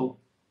possible.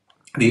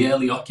 The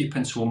early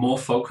occupants were more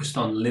focused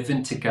on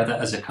living together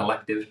as a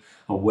collective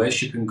and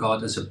worshiping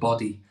God as a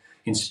body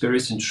in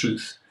spirit and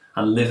truth,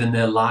 and living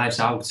their lives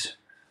out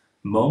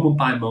moment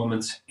by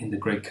moment in the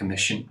Great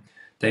Commission.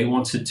 They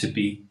wanted to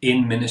be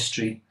in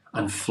ministry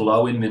and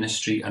flow in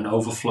ministry and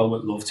overflow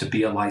with love, to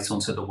be a light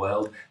unto the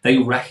world. They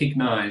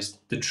recognized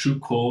the true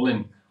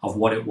calling of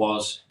what it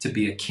was to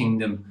be a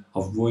kingdom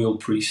of royal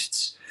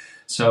priests.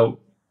 So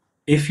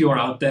if you're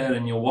out there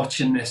and you're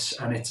watching this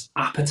and it's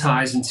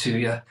appetizing to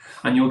you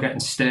and you're getting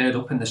stirred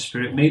up in the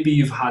Spirit, maybe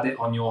you've had it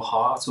on your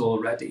heart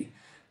already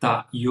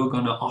that you're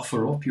going to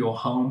offer up your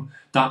home,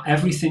 that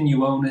everything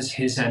you own is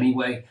his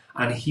anyway,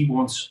 and he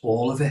wants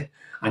all of it,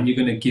 and you're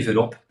going to give it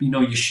up. You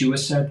know, Yeshua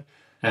said,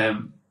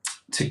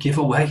 to give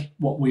away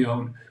what we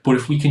own. But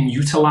if we can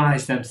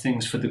utilize them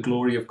things for the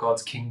glory of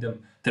God's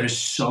kingdom, there is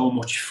so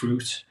much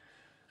fruit,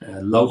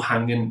 low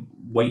hanging,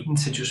 waiting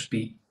to just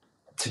be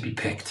to be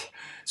picked.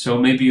 So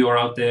maybe you're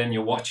out there and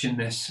you're watching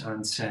this,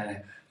 and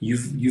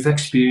you've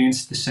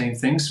experienced the same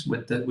things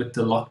with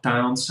the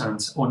lockdowns and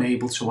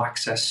unable to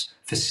access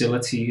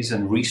facilities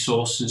and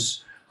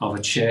resources of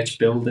a church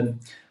building.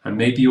 And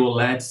maybe you're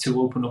led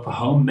to open up a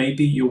home.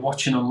 Maybe you're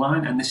watching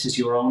online and this is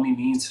your only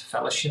means of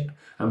fellowship.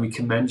 And we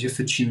commend you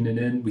for tuning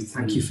in. We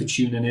thank you for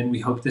tuning in. We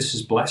hope this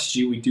has blessed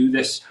you. We do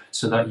this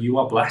so that you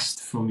are blessed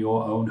from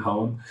your own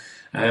home.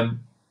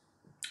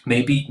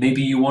 Maybe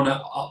you want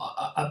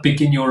to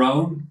begin your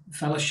own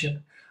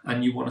fellowship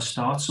and you want to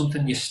start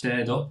something. You're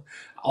stirred up.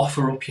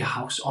 Offer up your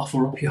house,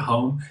 offer up your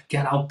home.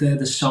 Get out there.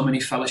 There's so many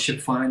fellowship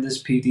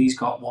finders. PD's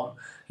got one.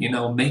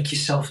 Make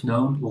yourself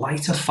known.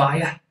 Light a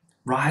fire.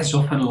 Rise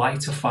up and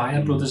light a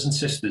fire, brothers and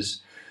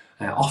sisters.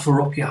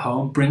 Offer up your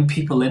home. Bring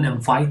people in.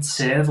 Invite,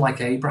 serve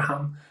like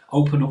Abraham.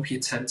 Open up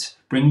your tent.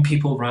 Bring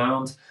people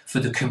round for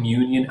the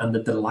communion and the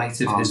delight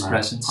of His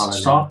presence.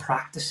 Hallelujah. Start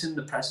practicing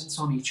the presence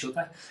on each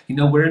other.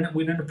 We're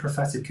in a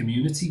prophetic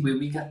community where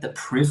we get the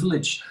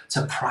privilege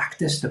to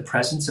practice the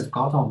presence of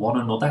God on one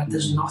another.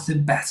 There's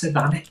nothing better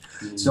than it.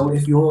 So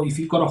if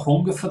you've got a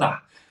hunger for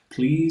that,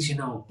 please,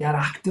 get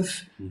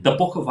active. The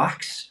book of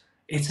Acts,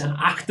 it's an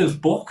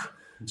active book.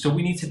 So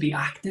we need to be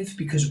active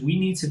because we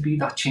need to be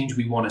that change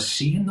we want to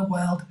see in the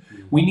world.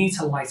 We need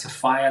to light a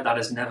fire that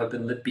has never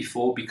been lit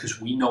before because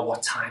we know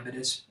what time it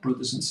is,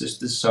 brothers and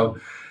sisters. So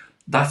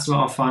that's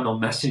our final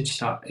message,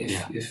 that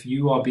if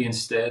you are being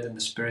stirred in the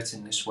Spirit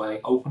in this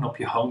way, open up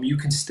your home. You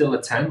can still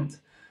attend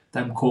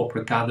them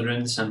corporate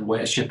gatherings and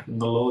worship in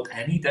the Lord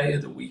any day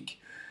of the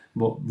week,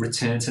 but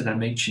return to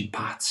them ancient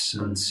paths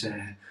and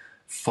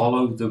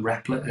follow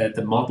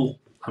the model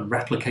and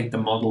replicate the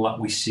model that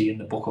we see in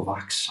the book of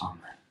Acts. Amen.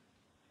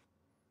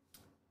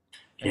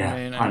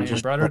 Amen. Amen.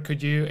 Brother,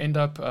 could you end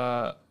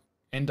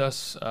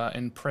us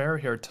in prayer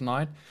here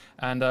tonight?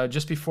 And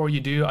just before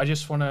you do, I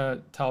just want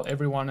to tell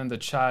everyone in the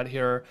chat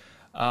here,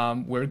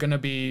 I'm going to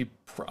be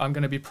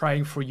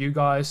praying for you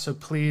guys. So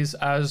please,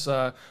 as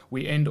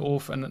we end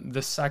off in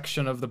this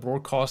section of the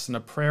broadcast in a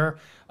prayer,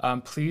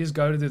 please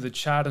go to the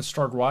chat and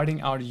start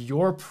writing out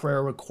your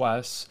prayer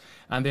requests.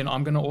 And then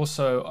I'm going to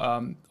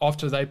also,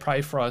 after they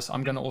pray for us,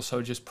 I'm going to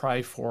also just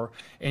pray for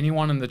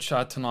anyone in the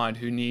chat tonight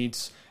who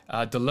needs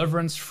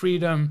deliverance,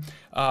 freedom,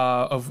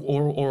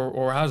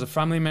 or has a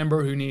family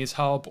member who needs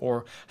help,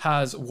 or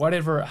has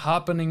whatever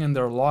happening in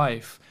their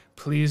life.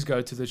 Please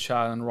go to the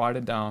chat and write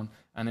it down,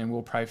 and then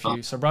we'll pray for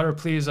you. So, brother,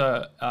 please,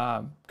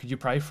 could you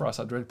pray for us?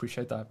 I'd really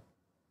appreciate that.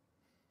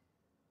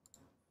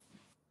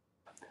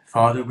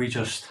 Father, we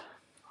just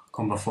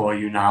come before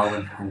you now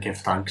and give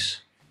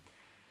thanks.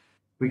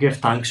 We give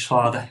thanks,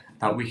 Father,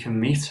 that we can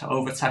meet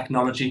over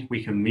technology,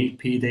 we can meet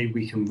PD,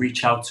 we can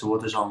reach out to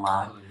others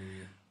online.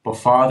 But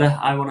Father,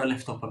 I want to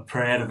lift up a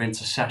prayer of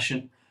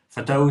intercession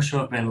for those who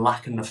have been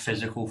lacking the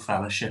physical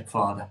fellowship,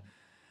 Father.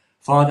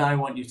 Father,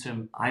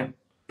 I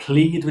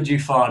plead with you,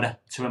 Father,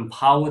 to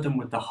empower them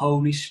with the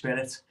Holy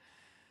Spirit,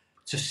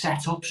 to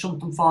set up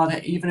something, Father,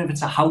 even if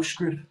it's a house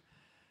group.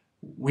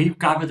 We've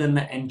gathered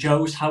in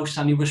Joe's house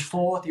and he was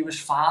 5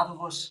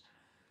 of us.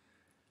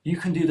 You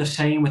can do the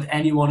same with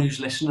anyone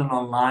who's listening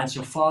online.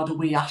 So Father,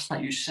 we ask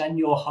that you send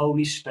your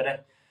Holy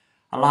Spirit,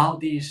 allow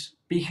these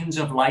beacons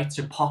of light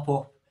to pop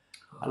up,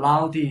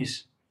 allow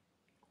these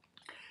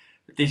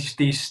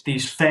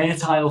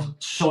fertile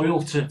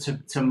soil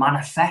to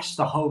manifest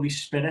the Holy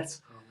Spirit,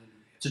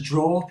 to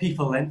draw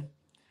people in,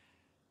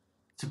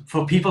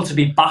 for people to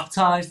be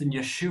baptized in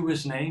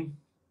Yeshua's name,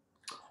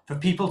 for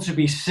people to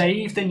be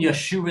saved in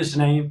Yeshua's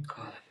name.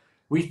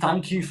 We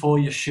thank you for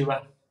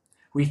Yeshua.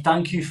 We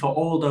thank you for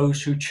all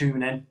those who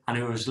tune in and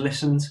who has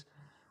listened.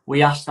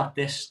 We ask that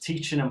this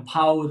teaching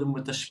empower them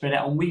with the Spirit.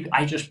 And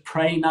I just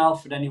pray now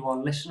for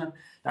anyone listening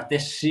that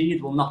this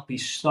seed will not be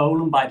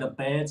stolen by the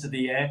birds of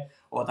the air,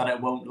 or that it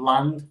won't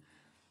land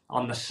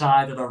on the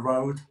side of the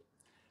road,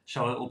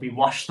 so it will be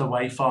washed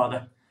away,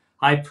 Father.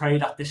 I pray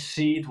that this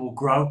seed will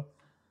grow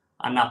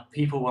and that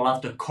people will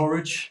have the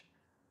courage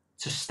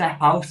to step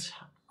out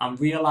and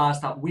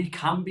realize that we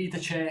can be the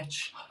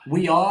church.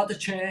 We are the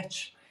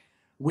church.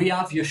 We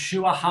have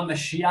Yeshua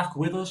HaMashiach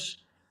with us.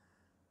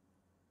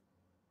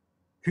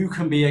 Who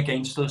can be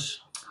against us?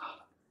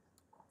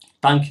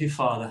 Thank you,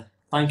 Father.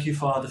 Thank you,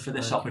 Father, for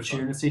this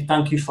opportunity.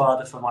 Thank you,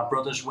 Father, for my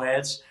brother's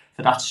words,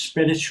 for that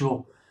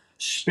spiritual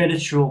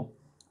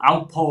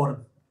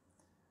outpouring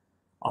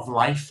of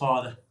life,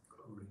 Father.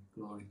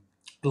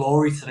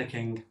 Glory to the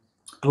King.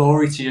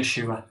 Glory to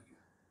Yeshua.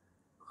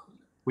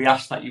 We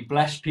ask that you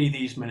bless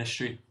PD's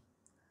ministry.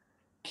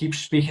 Keep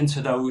speaking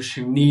to those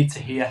who need to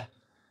hear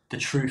the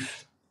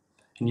truth.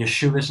 In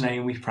Yeshua's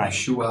name we pray.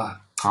 Yeshua.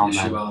 Amen.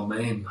 Yeshua,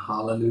 amen.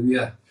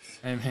 Hallelujah.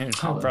 Amen.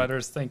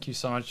 Brothers, thank you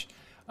so much.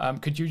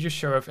 Could you just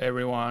share with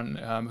everyone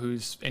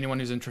anyone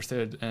who's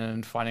interested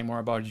in finding more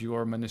about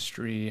your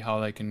ministry, how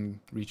they can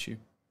reach you?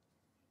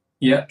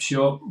 Yeah,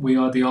 sure. We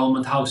are the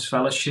Almond House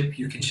Fellowship.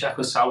 You can check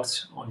us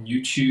out on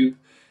YouTube.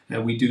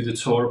 We do the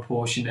Torah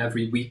portion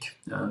every week,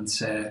 and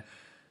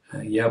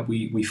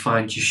we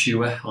find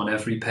Yeshua on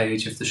every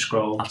page of the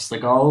scroll. That's the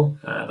goal.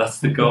 That's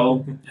the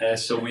goal.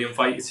 So we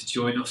invite you to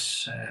join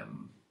us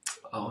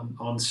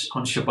on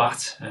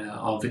Shabbat.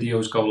 Our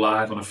videos go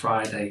live on a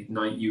Friday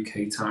night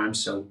UK time,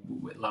 so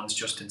it lands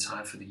just in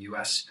time for the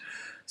US.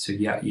 So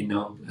yeah,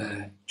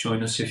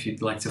 join us if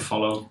you'd like to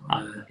follow.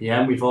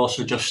 Yeah, we've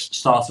also just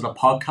started a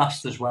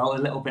podcast as well, a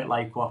little bit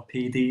like what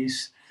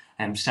PD's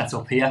set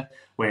up here,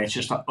 where it's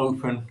just an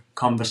open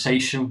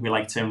conversation. We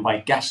like to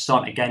invite guests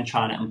on, again,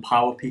 trying to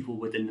empower people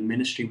within the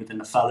ministry, within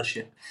the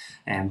fellowship,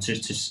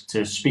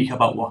 to speak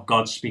about what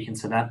God's speaking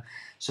to them.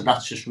 So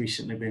that's just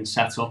recently been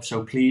set up.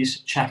 So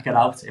please check it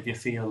out if you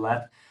feel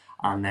led.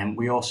 And then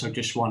we also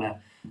just want to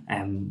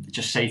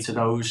just say to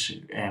those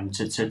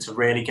to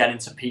really get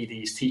into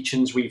PD's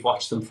teachings. We've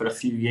watched them for a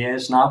few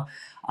years now,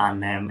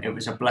 and it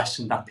was a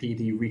blessing that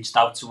PD reached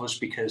out to us,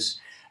 because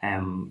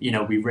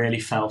we really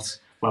felt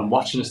when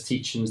watching his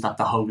teachings that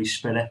the Holy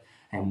Spirit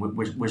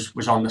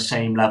was on the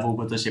same level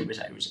with us. It was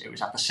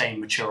at the same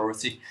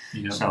maturity.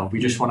 So we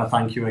just want to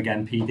thank you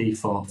again, PD,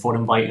 for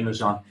inviting us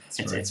on.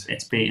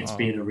 It's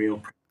been a real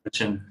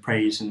privilege and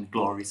praise and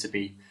glory to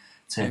be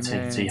to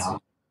you.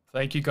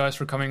 Thank you guys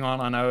for coming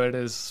on. I know it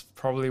is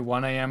probably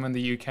 1 a.m. in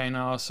the UK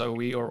now, so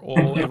we are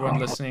all, everyone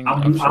listening.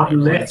 I'm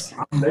lit,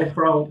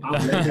 bro.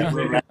 I'm lit.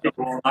 We're ready to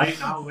go all night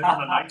now. We're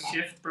on a night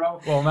shift, bro.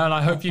 Well, man,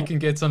 I hope you can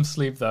get some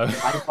sleep, though.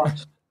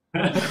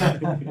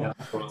 Yeah,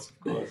 of course.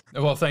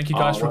 Well, thank you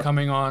guys for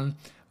coming on.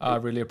 I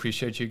really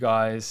appreciate you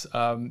guys.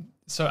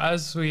 So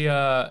as we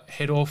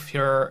head off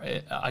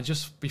here,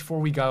 before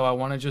we go, I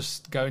want to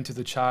just go into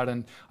the chat,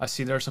 and I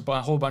see there's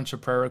a whole bunch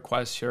of prayer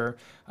requests here,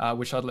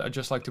 which I'd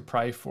just like to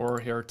pray for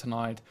here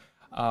tonight.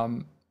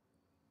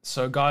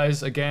 So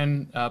guys,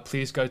 again,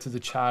 please go to the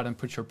chat and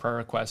put your prayer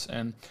requests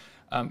in.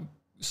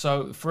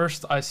 So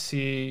first I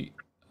see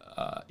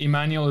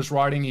Emmanuel is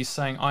writing, he's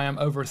saying, I am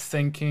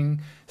overthinking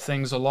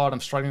things a lot. I'm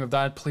struggling with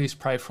that. Please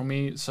pray for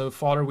me. So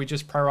Father, we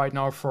just pray right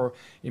now for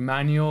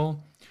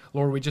Emmanuel.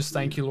 Lord, we just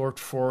thank you, Lord,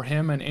 for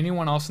him and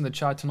anyone else in the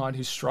chat tonight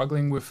who's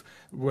struggling with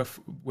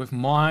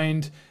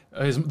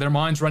their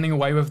minds running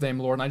away with them,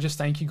 Lord. And I just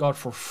thank you, God,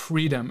 for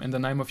freedom in the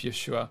name of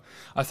Yeshua.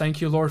 I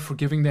thank you, Lord, for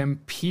giving them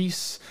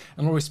peace.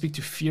 And Lord, we speak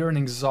to fear and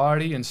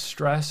anxiety and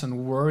stress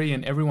and worry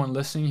and everyone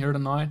listening here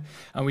tonight.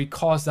 And we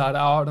cast that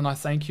out. And I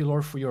thank you,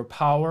 Lord, for your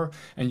power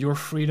and your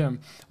freedom,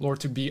 Lord,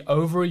 to be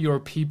over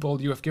your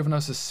people. You have given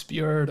us a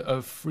spirit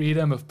of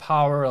freedom, of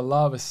power, a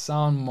love, a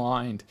sound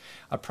mind.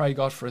 I pray,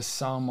 God, for a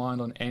sound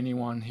mind on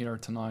anyone here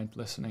tonight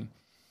listening.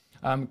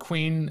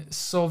 Queen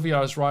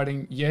Sylvia is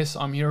writing, yes,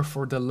 I'm here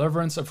for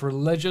deliverance of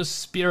religious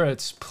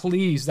spirits.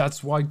 Please,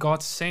 that's why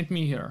God sent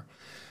me here.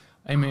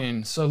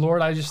 Amen. So,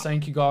 Lord, I just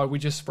thank you, God. We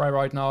just pray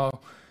right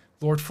now,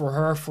 Lord, for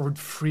her, for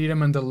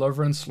freedom and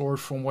deliverance, Lord,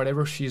 from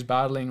whatever she's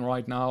battling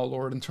right now,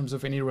 Lord, in terms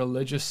of any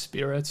religious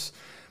spirits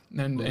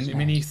and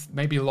many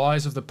maybe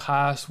lies of the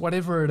past,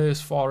 whatever it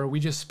is, Father, we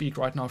just speak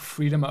right now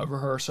freedom over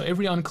her. So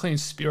every unclean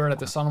spirit at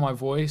the sound of my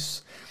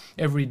voice,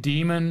 every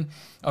demon,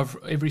 of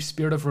every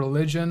spirit of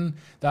religion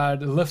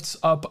that lifts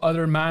up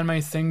other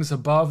man-made things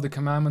above the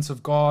commandments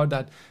of God,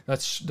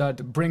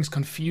 that brings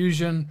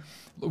confusion,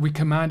 we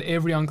command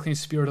every unclean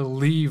spirit to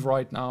leave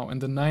right now in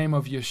the name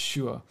of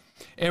Yeshua.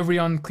 Every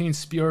unclean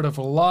spirit of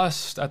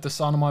lust at the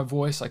sound of my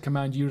voice, I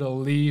command you to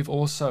leave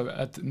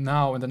also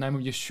now in the name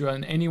of Yeshua.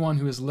 And anyone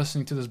who is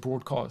listening to this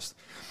broadcast,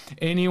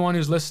 anyone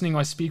who's listening,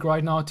 I speak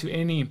right now to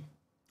any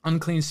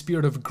unclean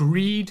spirit of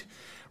greed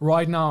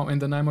right now in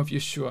the name of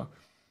Yeshua.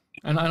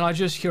 And I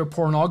just hear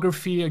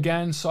pornography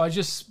again. So I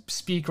just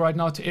speak right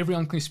now to every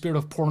unclean spirit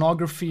of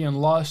pornography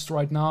and lust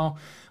right now.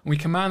 We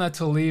command that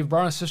to leave.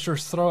 Brothers and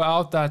sisters, throw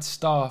out that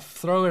stuff.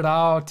 Throw it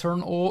out.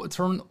 Turn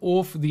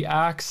off the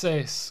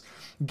access.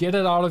 Get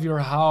it out of your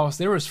house.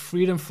 There is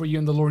freedom for you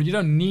in the Lord. You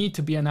don't need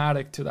to be an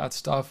addict to that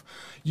stuff.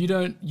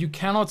 You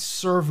cannot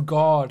serve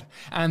God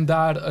and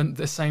that at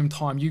the same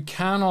time. You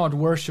cannot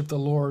worship the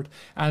Lord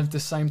and at the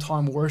same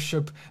time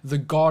worship the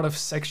God of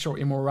sexual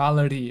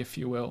immorality, if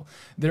you will.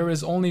 There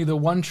is only the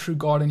one true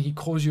God, and he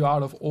calls you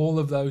out of all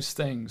of those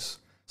things.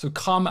 So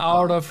come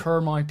out of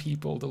her, my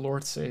people, the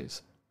Lord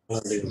says.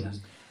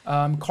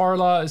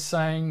 Carla is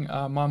saying,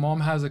 my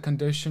mom has a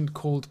condition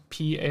called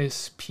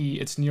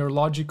PSP. It's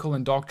neurological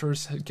and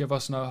doctors give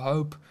us no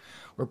hope.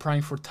 We're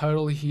praying for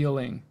total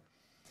healing.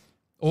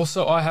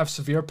 Also, I have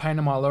severe pain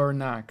in my lower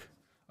neck.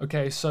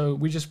 Okay, so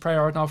we just pray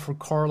right now for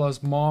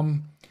Carla's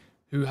mom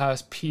who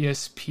has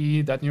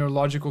PSP, that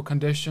neurological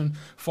condition.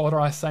 Father,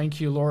 I thank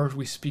you, Lord.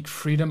 We speak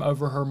freedom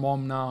over her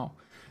mom now.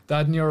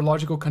 That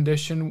neurological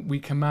condition, we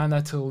command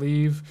that to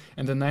leave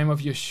in the name of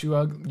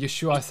Yeshua.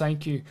 Yeshua, I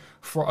thank you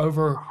for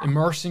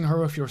immersing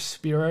her with your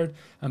spirit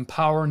and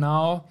power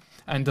now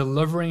and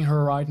delivering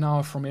her right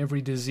now from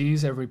every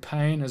disease, every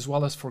pain, as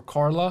well as for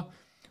Carla.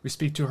 We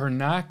speak to her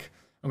neck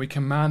and we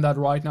command that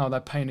right now,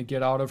 that pain to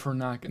get out of her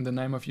neck in the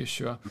name of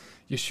Yeshua.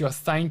 Yeshua,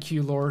 thank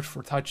you, Lord,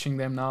 for touching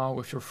them now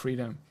with your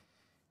freedom.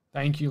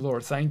 Thank you,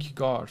 Lord. Thank you,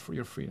 God, for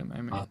your freedom.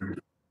 Amen.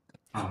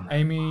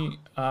 Amy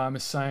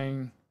is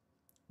saying,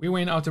 we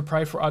went out to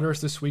pray for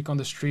others this week on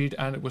the street,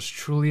 and it was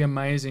truly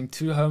amazing.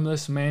 2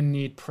 homeless men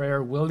need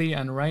prayer, Willie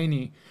and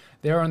Rainey.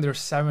 they're in their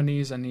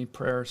 70s and need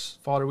prayers.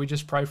 Father, we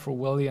just pray for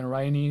Willie and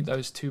Rainey,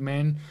 those two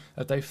men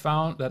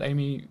that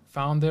Amy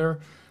found there.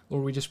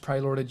 Lord, we just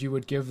pray, Lord, that you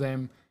would give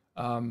them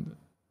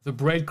the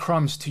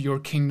breadcrumbs to your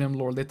kingdom,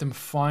 Lord. Let them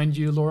find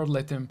you, Lord.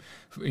 Let them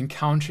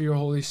encounter your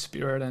Holy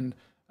Spirit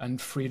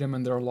and freedom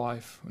in their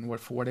life and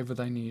for whatever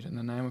they need. In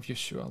the name of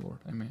Yeshua, Lord.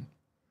 Amen.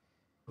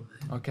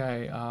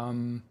 Okay.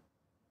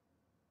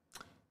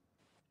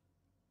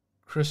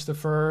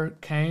 Christopher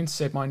Kane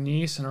said, my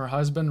niece and her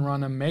husband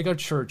run a mega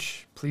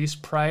church. Please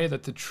pray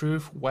that the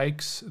truth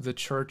wakes the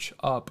church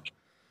up.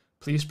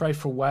 Please pray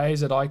for ways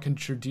that I can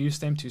introduce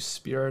them to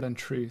spirit and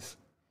truth.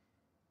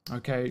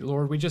 Okay,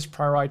 Lord, we just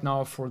pray right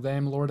now for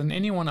them, Lord, and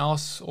anyone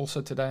else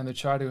also today in the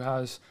chat who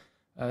has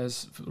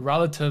as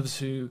relatives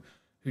who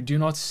do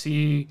not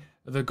see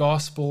the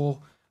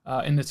gospel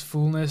in its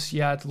fullness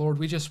yet. Lord,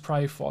 we just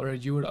pray, Father,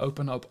 you would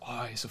open up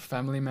eyes of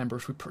family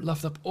members. We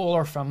lift up all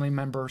our family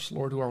members,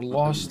 Lord, who are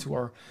lost, who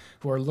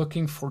are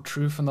looking for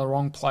truth in the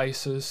wrong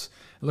places,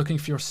 looking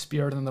for your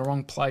spirit in the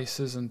wrong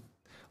places. And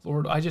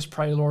Lord, I just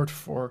pray, Lord,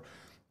 for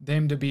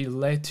them to be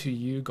led to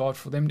you, God,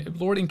 for them,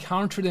 Lord,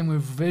 encounter them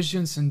with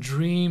visions and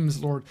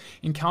dreams, Lord.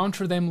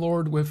 Encounter them,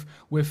 Lord, with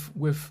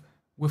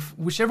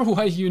whichever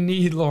way you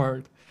need,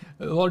 Lord.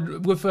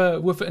 Lord,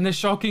 in a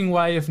shocking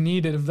way if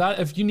needed.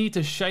 If you need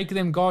to shake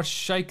them, God,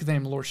 shake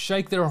them, Lord.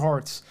 Shake their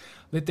hearts.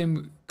 Let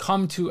them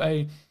come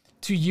to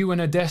you in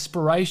a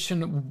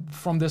desperation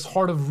from this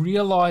heart of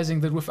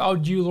realizing that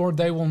without you, Lord,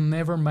 they will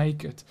never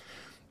make it.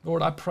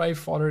 Lord, I pray,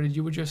 Father, that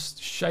you would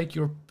just shake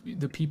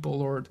the people,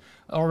 Lord,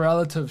 our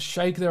relatives,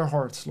 shake their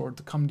hearts, Lord,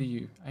 to come to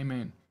you.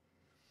 Amen.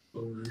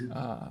 All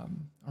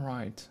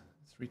right,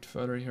 let's read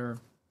further here.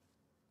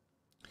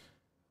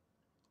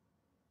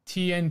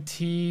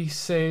 TNT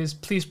says,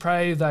 please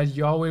pray that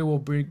Yahweh will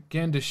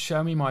begin to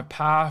show me my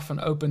path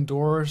and open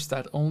doors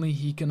that only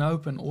he can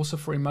open. Also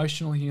for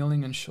emotional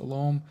healing and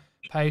shalom,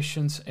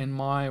 patience in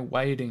my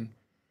waiting.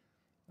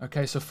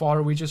 Okay, so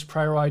Father, we just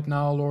pray right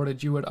now, Lord,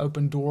 that you would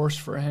open doors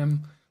for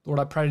him. Lord,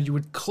 I pray that you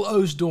would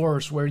close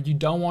doors where you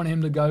don't want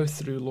him to go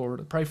through, Lord.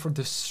 I pray for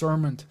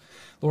discernment.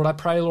 Lord, I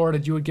pray, Lord,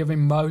 that you would give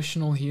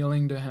emotional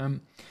healing to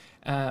him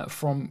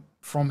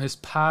from his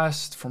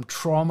past, from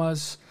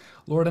traumas.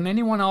 Lord, and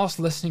anyone else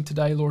listening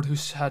today, Lord,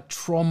 who's had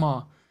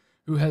trauma,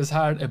 who has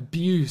had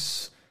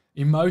abuse,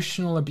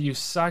 emotional abuse,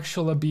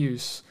 sexual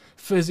abuse,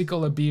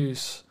 physical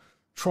abuse,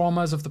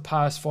 traumas of the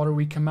past, Father,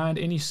 we command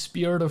any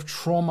spirit of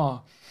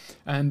trauma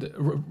and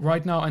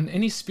right now, and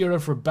any spirit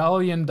of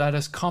rebellion that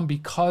has come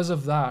because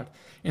of that,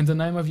 in the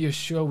name of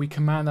Yeshua, we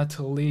command that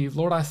to leave.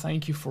 Lord, I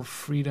thank you for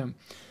freedom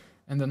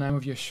in the name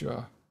of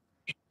Yeshua.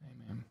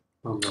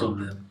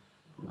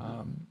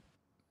 Amen.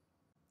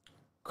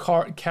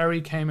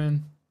 Carrie came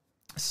in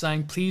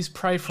saying, please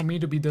pray for me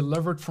to be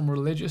delivered from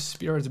religious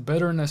spirits,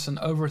 bitterness, and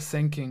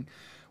overthinking.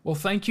 Well,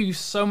 thank you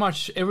so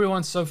much,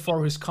 everyone so far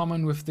who's come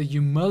in with the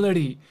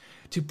humility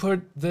to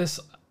put this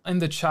in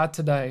the chat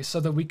today so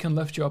that we can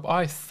lift you up.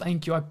 I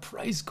thank you. I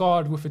praise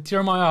God with a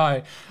tear in my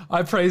eye.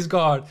 I praise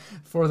God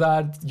for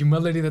that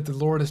humility that the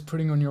Lord is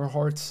putting on your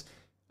hearts.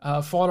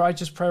 Father, I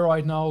just pray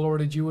right now,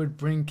 Lord, that you would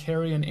bring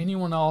Carrie and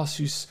anyone else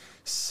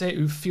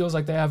who feels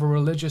like they have a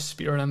religious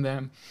spirit in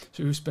them,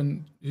 who's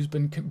been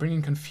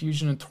bringing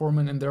confusion and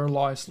torment in their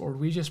lives, Lord.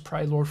 We just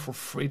pray, Lord, for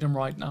freedom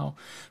right now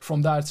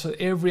from that. So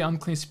every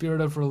unclean spirit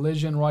of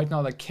religion right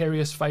now that Carrie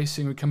is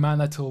facing, we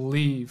command that to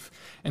leave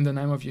in the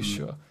name of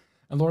Yeshua.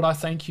 And Lord, I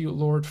thank you,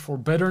 Lord, for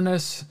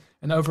bitterness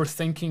and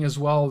overthinking as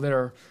well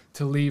there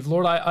to leave.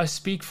 Lord, I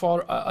speak,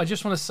 Father, I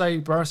just want to say,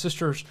 brothers and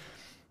sisters,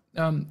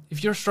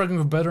 if you're struggling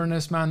with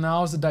bitterness, man,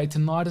 now is the day.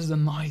 Tonight is the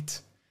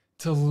night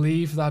to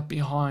leave that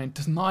behind.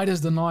 Tonight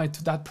is the night.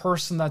 That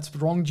person that's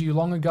wronged you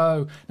long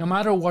ago, no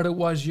matter what it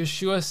was,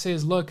 Yeshua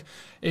says, look,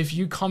 if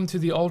you come to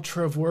the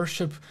altar of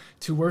worship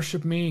to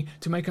worship me,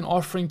 to make an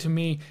offering to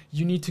me,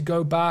 you need to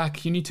go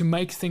back. You need to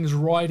make things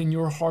right in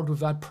your heart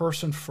with that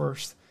person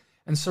first.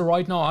 And so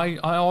right now, I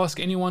ask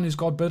anyone who's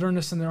got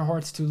bitterness in their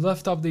hearts to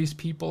lift up these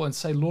people and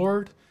say,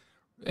 Lord,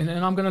 and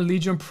I'm going to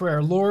lead you in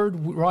prayer. Lord,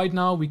 right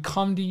now we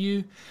come to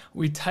you.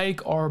 We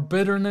take our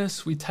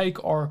bitterness. We take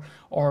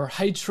our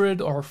hatred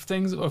or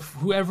things of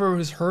whoever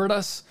has hurt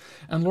us.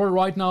 And Lord,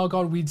 right now,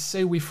 God, we'd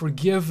say we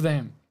forgive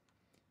them.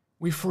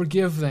 We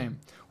forgive them.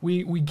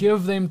 We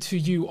give them to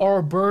you.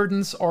 Our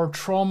burdens, our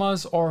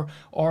traumas,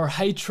 our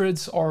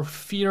hatreds, our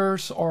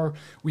fears,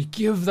 we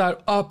give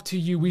that up to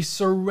you. We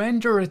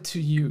surrender it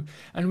to you.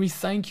 And we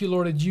thank you,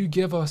 Lord, that you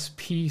give us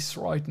peace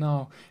right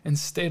now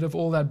instead of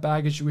all that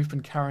baggage we've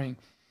been carrying.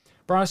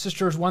 Brothers and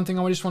sisters, one thing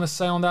I just want to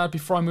say on that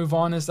before I move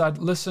on is that,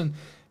 listen,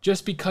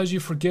 just because you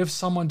forgive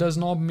someone does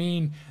not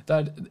mean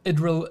that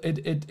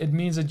it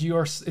means that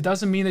it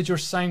doesn't mean that you're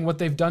saying what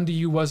they've done to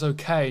you was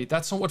okay.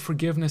 That's not what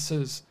forgiveness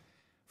is.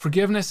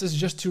 Forgiveness is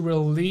just to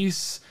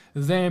release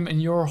them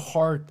in your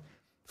heart,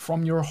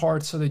 from your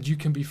heart, so that you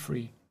can be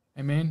free.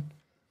 Amen.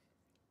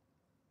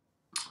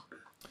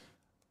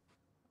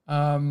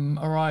 All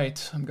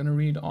right, I'm going to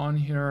read on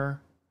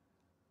here.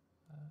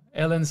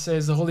 Ellen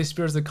says, the Holy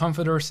Spirit is the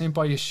comforter sent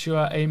by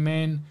Yeshua.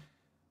 Amen.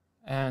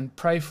 and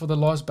pray for the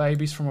lost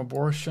babies from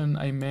abortion.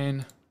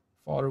 Amen.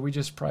 Father, we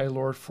just pray,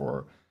 Lord,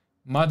 for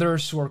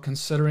mothers who are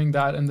considering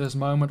that in this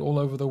moment all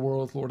over the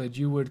world, Lord, that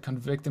you would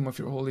convict them of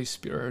your Holy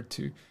Spirit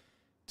to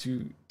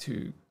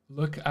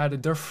look at the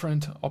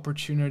different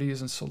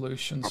opportunities and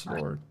solutions,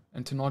 Lord,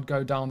 and to not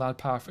go down that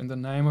path. In the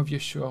name of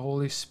Yeshua,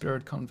 Holy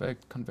Spirit,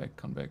 convict.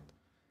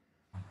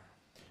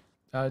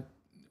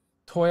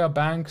 Toya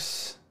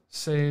Banks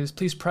says,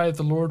 please pray that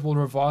the Lord will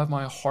revive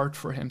my heart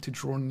for him, to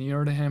draw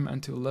near to him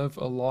and to live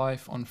a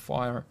life on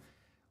fire.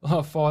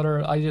 Oh,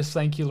 Father, I just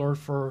thank you, Lord,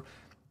 for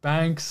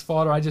Banks.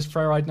 Father, I just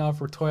pray right now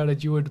for Toya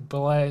that you would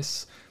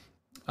bless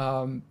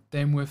them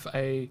with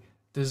a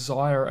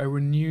desire, a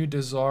renewed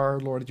desire,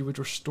 Lord, that you would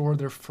restore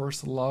their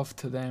first love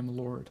to them,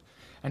 Lord.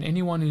 And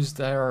anyone who's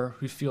there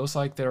who feels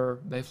like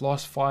they've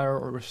lost fire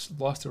or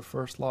lost their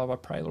first love, I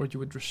pray, Lord, you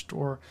would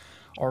restore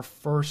our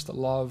first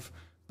love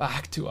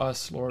back to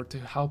us, Lord, to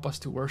help us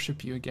to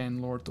worship you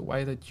again, Lord, the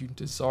way that you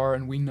desire,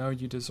 and we know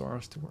you desire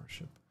us to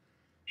worship.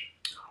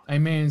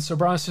 Amen. So,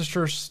 brothers and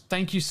sisters,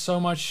 thank you so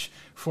much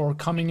for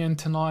coming in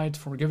tonight,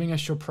 for giving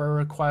us your prayer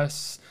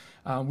requests.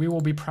 We will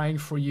be praying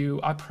for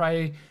you. I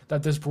pray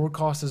that this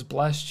broadcast has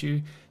blessed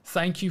you.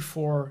 Thank you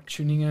for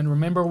tuning in.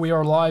 Remember, we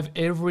are live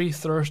every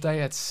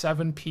Thursday at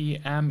 7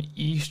 p.m.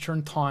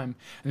 Eastern Time.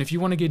 And if you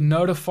want to get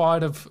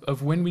notified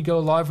of when we go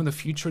live in the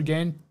future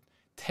again,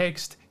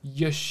 text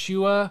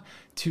Yeshua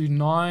to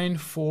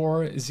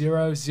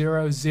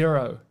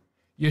 94000.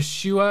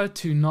 Yeshua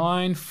to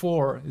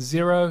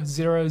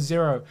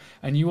 94000,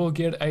 and you will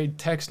get a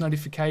text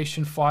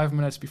notification 5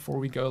 minutes before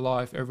we go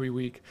live every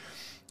week.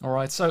 All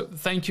right, so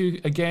thank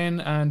you again,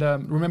 and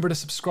remember to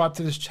subscribe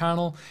to this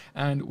channel,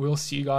 and we'll see you guys